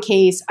were not the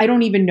case, I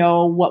don't even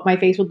know what my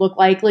face would look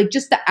like. Like,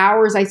 just the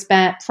hours I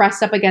spent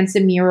pressed up against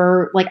a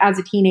mirror, like as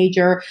a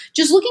teenager,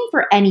 just looking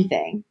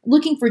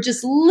for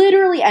just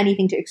literally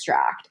anything to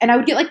extract. And I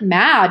would get like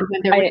mad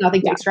when there was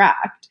nothing to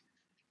extract.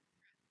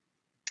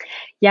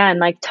 Yeah. And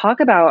like, talk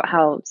about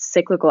how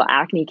cyclical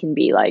acne can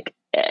be. Like,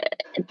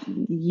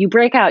 you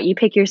break out, you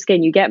pick your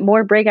skin, you get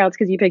more breakouts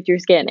because you picked your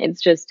skin.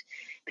 It's just,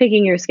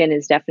 picking your skin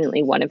is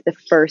definitely one of the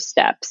first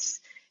steps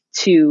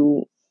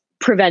to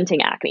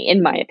preventing acne,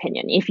 in my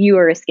opinion, if you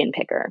are a skin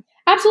picker.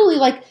 Absolutely.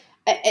 Like,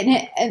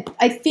 and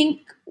I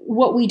think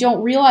what we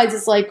don't realize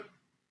is like,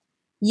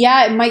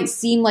 yeah, it might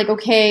seem like,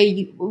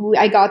 okay,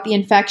 I got the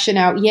infection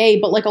out, yay.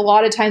 But like, a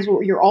lot of times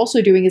what you're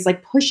also doing is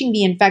like pushing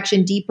the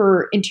infection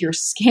deeper into your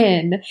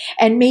skin.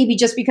 And maybe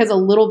just because a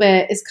little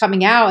bit is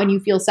coming out and you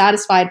feel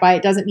satisfied by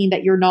it doesn't mean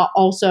that you're not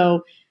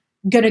also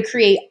going to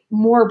create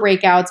more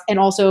breakouts. And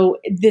also,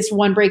 this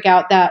one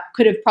breakout that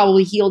could have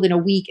probably healed in a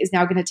week is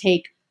now going to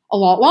take a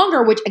lot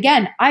longer, which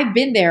again, I've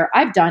been there,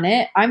 I've done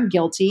it, I'm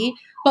guilty.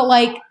 But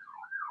like,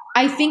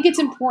 I think it's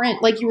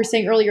important, like you were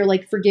saying earlier,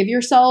 like, forgive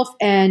yourself.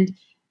 And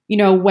you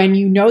know, when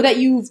you know that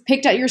you've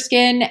picked at your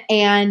skin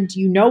and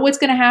you know what's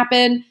going to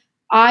happen,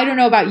 I don't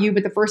know about you,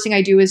 but the first thing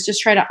I do is just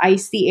try to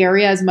ice the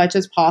area as much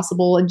as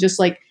possible and just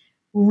like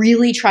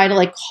really try to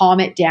like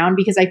calm it down,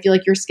 because I feel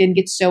like your skin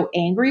gets so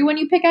angry when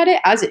you pick at it,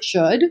 as it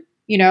should,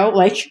 you know,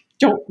 like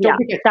don't pick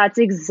it. That's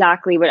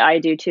exactly what I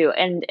do too.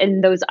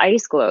 And those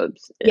ice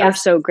globes are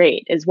so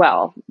great as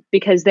well,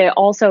 because they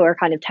also are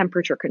kind of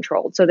temperature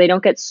controlled. So they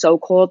don't get so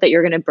cold that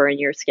you're going to burn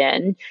your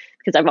skin.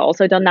 Because I've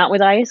also done that with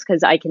ice,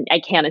 because I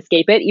can't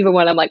escape it. Even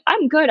when I'm like,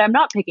 I'm good, I'm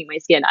not picking my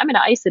skin, I'm going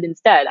to ice it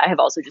instead. I have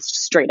also just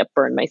straight up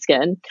burned my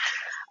skin.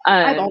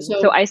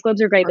 So ice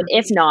globes are great, but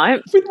if not,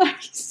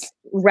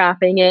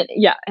 wrapping it,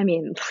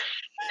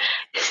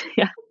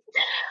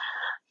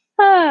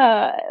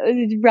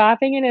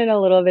 wrapping it in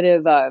a little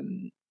bit of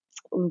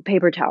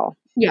paper towel,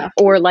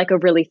 or like a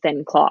really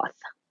thin cloth.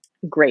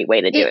 Great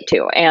way to do it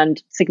too,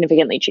 and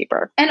significantly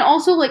cheaper. And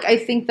also, like, I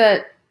think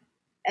that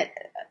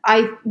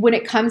when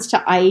it comes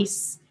to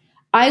ice,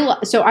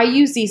 I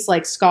use these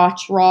like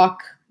Scotch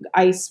Rock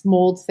ice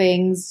mold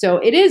things. So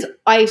it is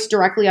ice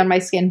directly on my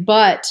skin,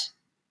 but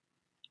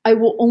I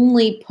will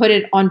only put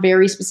it on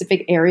very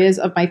specific areas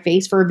of my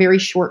face for a very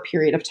short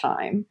period of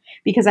time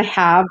because I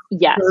have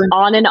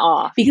on and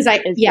off. Because I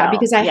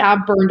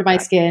have burned my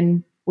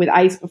skin with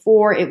ice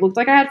before. It looked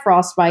like I had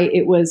frostbite.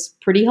 It was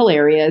pretty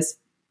hilarious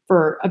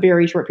for a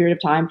very short period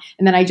of time.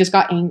 And then I just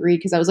got angry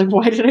because I was like,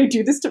 why did I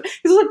do this to, because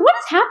I was like, what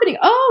is happening?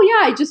 Oh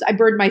yeah, I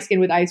burned my skin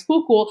with ice.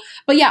 Cool.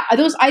 But yeah,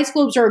 those ice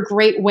globes are a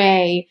great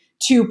way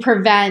to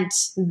prevent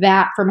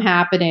that from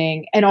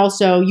happening. And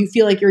also you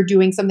feel like you're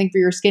doing something for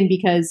your skin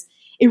because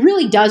it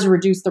really does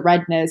reduce the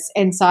redness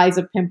and size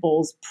of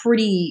pimples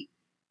pretty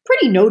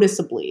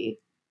noticeably.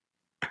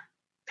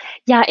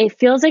 Yeah, it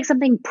feels like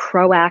something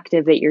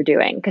proactive that you're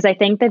doing. Because I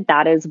think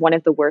that is one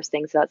of the worst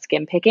things about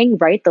skin picking,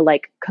 right? The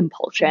like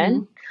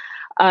compulsion.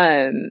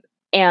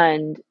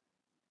 And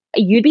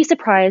you'd be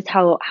surprised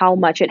how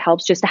much it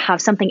helps just to have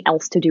something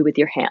else to do with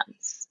your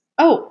hands.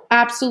 Oh,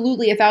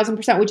 absolutely.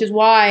 1,000%, which is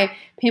why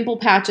pimple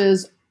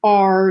patches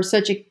are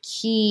such a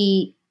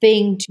key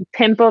thing.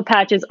 Pimple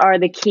patches are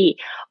the key.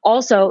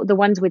 Also, the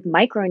ones with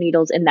micro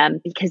needles in them,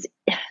 because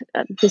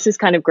this is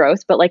kind of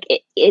gross, but like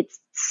it's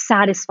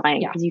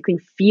satisfying because you can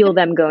feel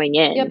them going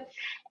in. Yep.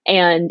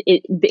 And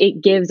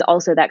it gives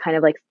also that kind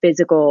of like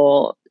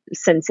physical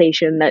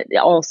sensation that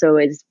also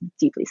is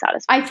deeply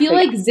satisfying. I feel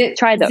like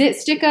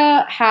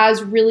Zitstica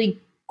has really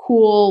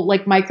cool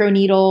like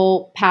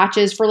microneedle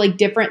patches for like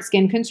different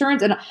skin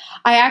concerns, and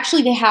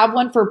they have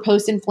one for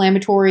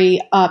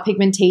post-inflammatory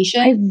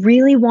pigmentation. I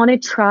really want to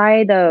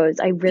try those.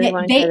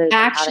 They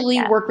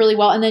actually work really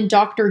well. And then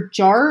Dr.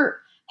 Jart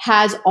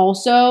has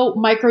also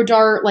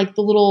Microdart, like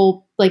the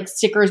little like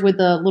stickers with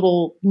the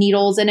little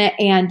needles in it,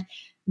 and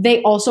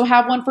they also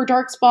have one for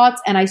dark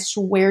spots. And I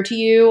swear to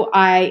you,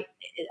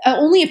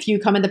 only a few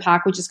come in the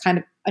pack, which is kind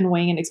of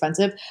annoying and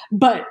expensive,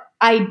 but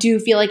I do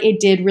feel like it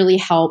did really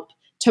help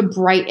to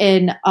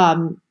brighten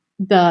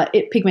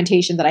the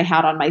pigmentation that I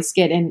had on my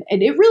skin.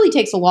 And it really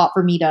takes a lot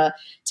for me to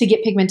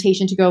get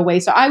pigmentation to go away.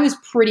 So I was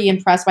pretty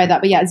impressed by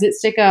that. But yeah,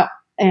 Zitstica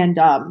and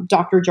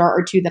Dr. Jart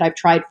are two that I've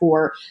tried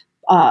for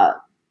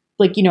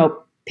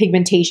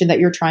pigmentation that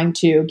you're trying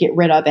to get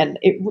rid of. And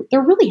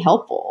they're really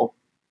helpful.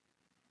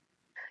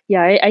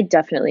 Yeah, I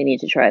definitely need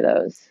to try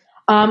those.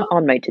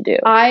 On my to-do.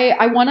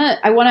 I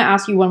wanna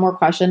ask you one more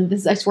question.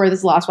 I swear this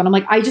is the last one. I'm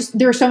like,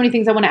 there are so many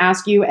things I want to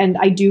ask you, and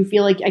I do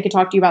feel like I could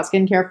talk to you about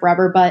skincare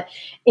forever, but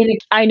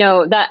I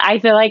know that I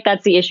feel like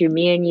that's the issue.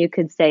 Me and you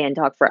could stay and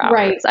talk for hours.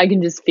 Right. I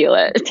can just feel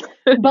it.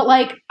 But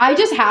like, I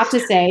just have to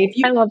say,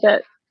 I love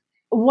it.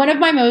 One of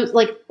my most,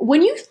 like,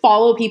 when you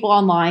follow people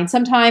online,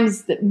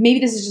 sometimes maybe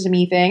this is just a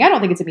me thing. I don't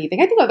think it's a me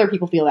thing. I think other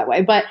people feel that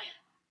way, but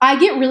I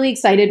get really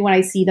excited when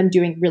I see them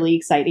doing really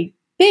exciting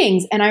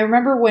things. And I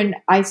remember when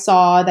I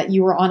saw that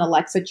you were on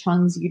Alexa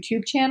Chung's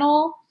YouTube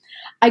channel,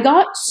 I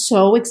got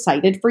so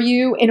excited for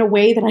you in a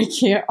way that I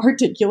can't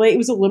articulate. It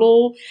was a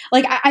little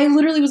like, I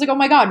literally was like, oh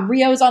my God,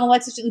 Rio's on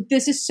Alexa Chung.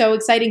 This is so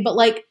exciting. But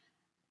like,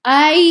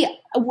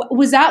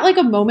 was that like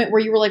a moment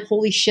where you were like,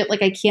 holy shit,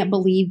 like, I can't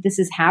believe this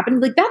is happening.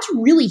 Like, that's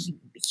really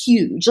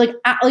huge. Like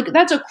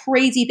that's a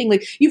crazy thing.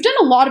 Like, you've done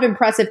a lot of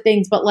impressive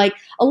things, but like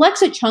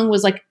Alexa Chung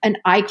was like an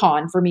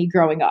icon for me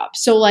growing up.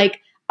 So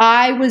like,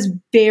 I was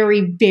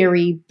very,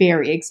 very,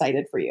 very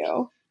excited for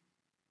you.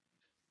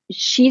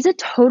 She's a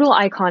total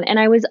icon. And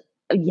I was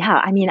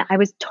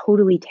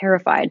totally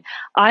terrified.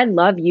 I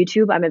love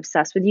YouTube. I'm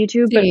obsessed with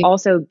YouTube, but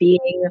also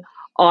being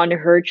on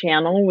her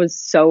channel was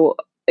so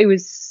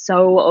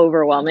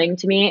overwhelming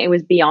to me. It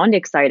was beyond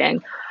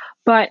exciting.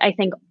 But I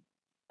think,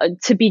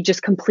 to be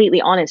just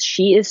completely honest,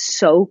 she is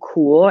so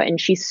cool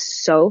and she's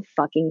so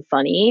fucking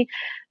funny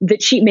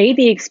that she made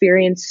the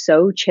experience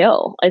so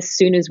chill as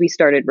soon as we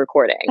started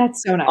recording.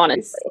 That's so nice.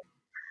 Honestly.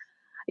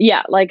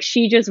 Yeah, like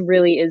she just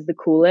really is the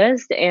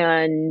coolest.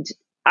 And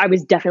I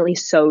was definitely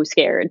so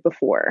scared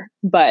before,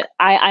 but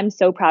I'm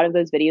so proud of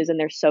those videos, and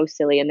they're so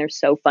silly and they're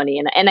so funny.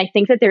 And I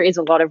think that there is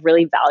a lot of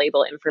really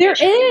valuable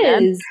information.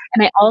 There is.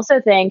 And I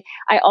also think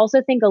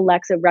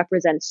Alexa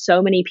represents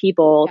so many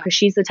people because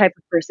she's the type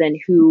of person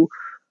who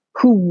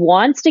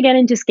wants to get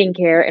into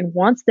skincare and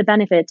wants the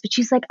benefits, but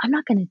she's like, I'm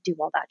not going to do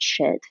all that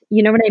shit.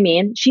 You know what I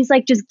mean? She's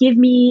like, just give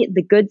me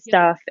the good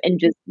stuff and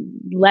just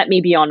let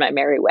me be on my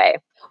merry way.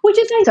 Which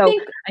is, I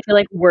feel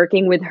like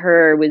working with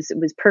her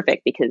was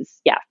perfect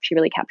because she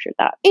really captured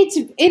that.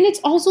 It's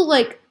also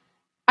like,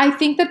 I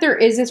think that there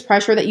is this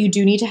pressure that you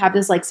do need to have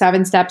this like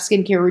 7-step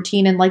skincare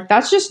routine. And like,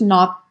 that's just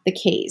not the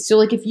case. So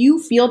like, if you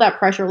feel that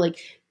pressure, like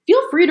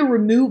feel free to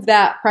remove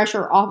that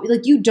pressure off.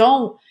 Like you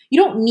don't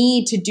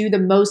need to do the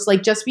most,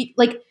 like just be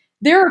like,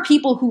 there are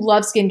people who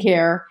love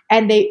skincare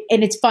and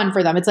it's fun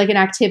for them. It's like an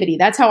activity.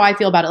 That's how I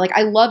feel about it. Like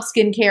I love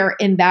skincare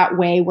in that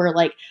way where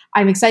like,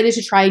 I'm excited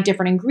to try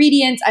different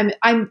ingredients.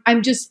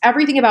 I'm just,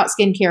 everything about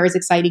skincare is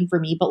exciting for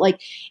me. But like,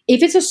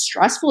 if it's a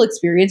stressful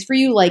experience for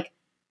you, like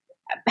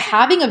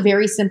having a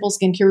very simple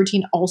skincare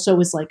routine also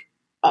is like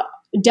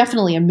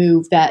definitely a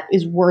move that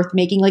is worth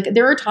making. Like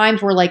there are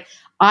times where like,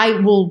 I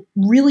will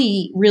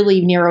really, really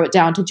narrow it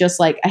down to just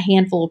like a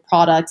handful of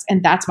products.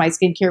 And that's my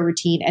skincare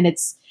routine. And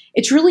it's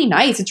really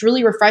nice. It's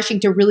really refreshing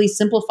to really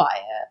simplify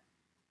it.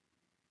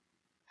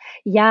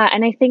 Yeah,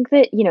 and I think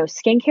that,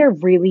 skincare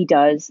really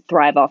does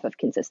thrive off of Hmm.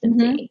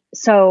 consistency.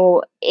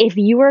 So if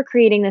you are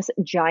creating this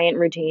giant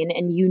routine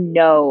and you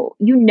know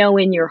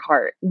in your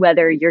heart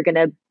whether you're going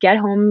to get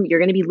home, you're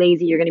going to be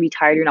lazy, you're going to be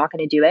tired, you're not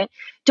going to do it,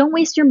 don't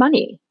waste your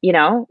money,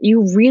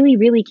 You really,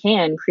 really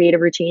can create a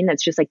routine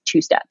that's just like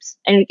two steps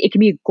and it can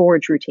be a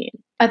gorge routine.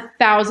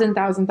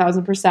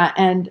 1,000,000,000%.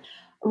 And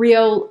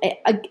Rio,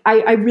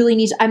 I really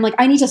need to, I'm like,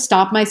 I need to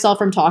stop myself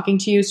from talking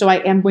to you. So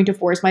I am going to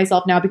force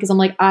myself now because I'm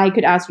like, I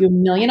could ask you a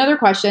million other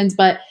questions,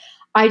 but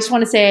I just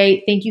want to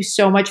say thank you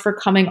so much for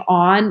coming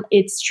on.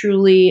 It's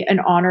truly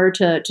an honor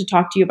to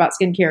talk to you about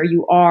skincare.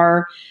 You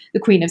are the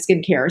queen of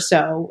skincare.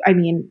 So, I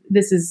mean,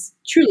 this is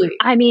truly.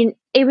 I mean,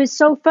 it was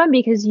so fun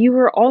because you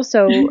were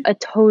also a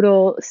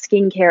total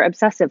skincare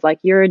obsessive. Like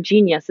you're a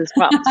genius as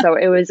well. So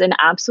it was an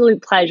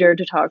absolute pleasure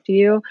to talk to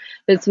you.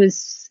 This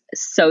was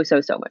so,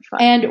 so, so much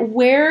fun. And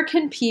where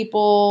can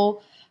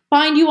people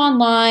find you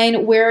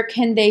online? Where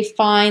can they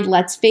find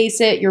Let's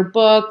Face It, your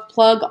book?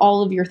 Plug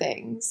all of your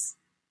things.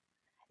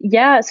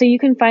 Yeah, so you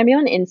can find me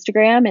on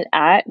Instagram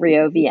at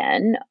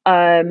RioVN.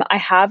 I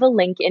have a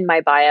link in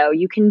my bio.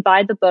 You can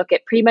buy the book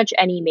at pretty much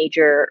any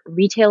major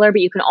retailer,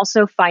 but you can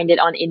also find it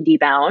on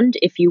IndieBound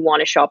if you want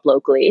to shop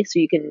locally. So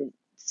you can Love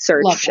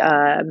search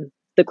that.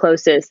 the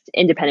closest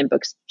independent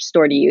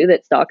bookstore to you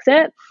that stocks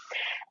it.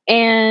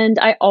 And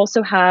I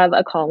also have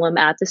a column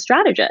at The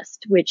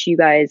Strategist, which you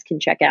guys can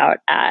check out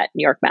at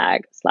New York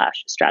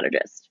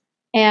Mag/Strategist.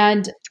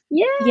 And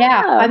yeah,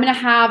 Yeah. I'm going to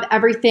have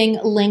everything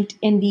linked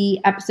in the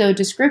episode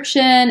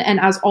description. And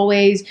as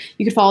always,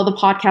 you can follow the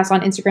podcast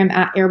on Instagram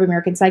at Arab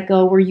American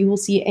Psycho, where you will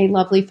see a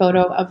lovely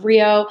photo of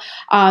Rio.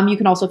 You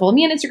can also follow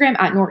me on Instagram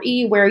at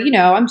Nor-E, where,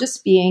 I'm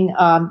just being,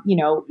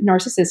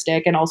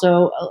 narcissistic and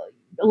also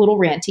a little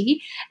ranty.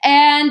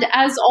 And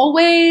as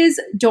always,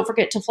 don't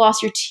forget to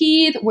floss your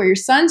teeth, wear your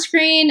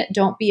sunscreen,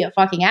 don't be a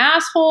fucking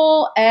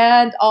asshole.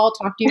 And I'll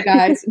talk to you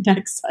guys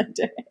next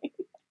Sunday.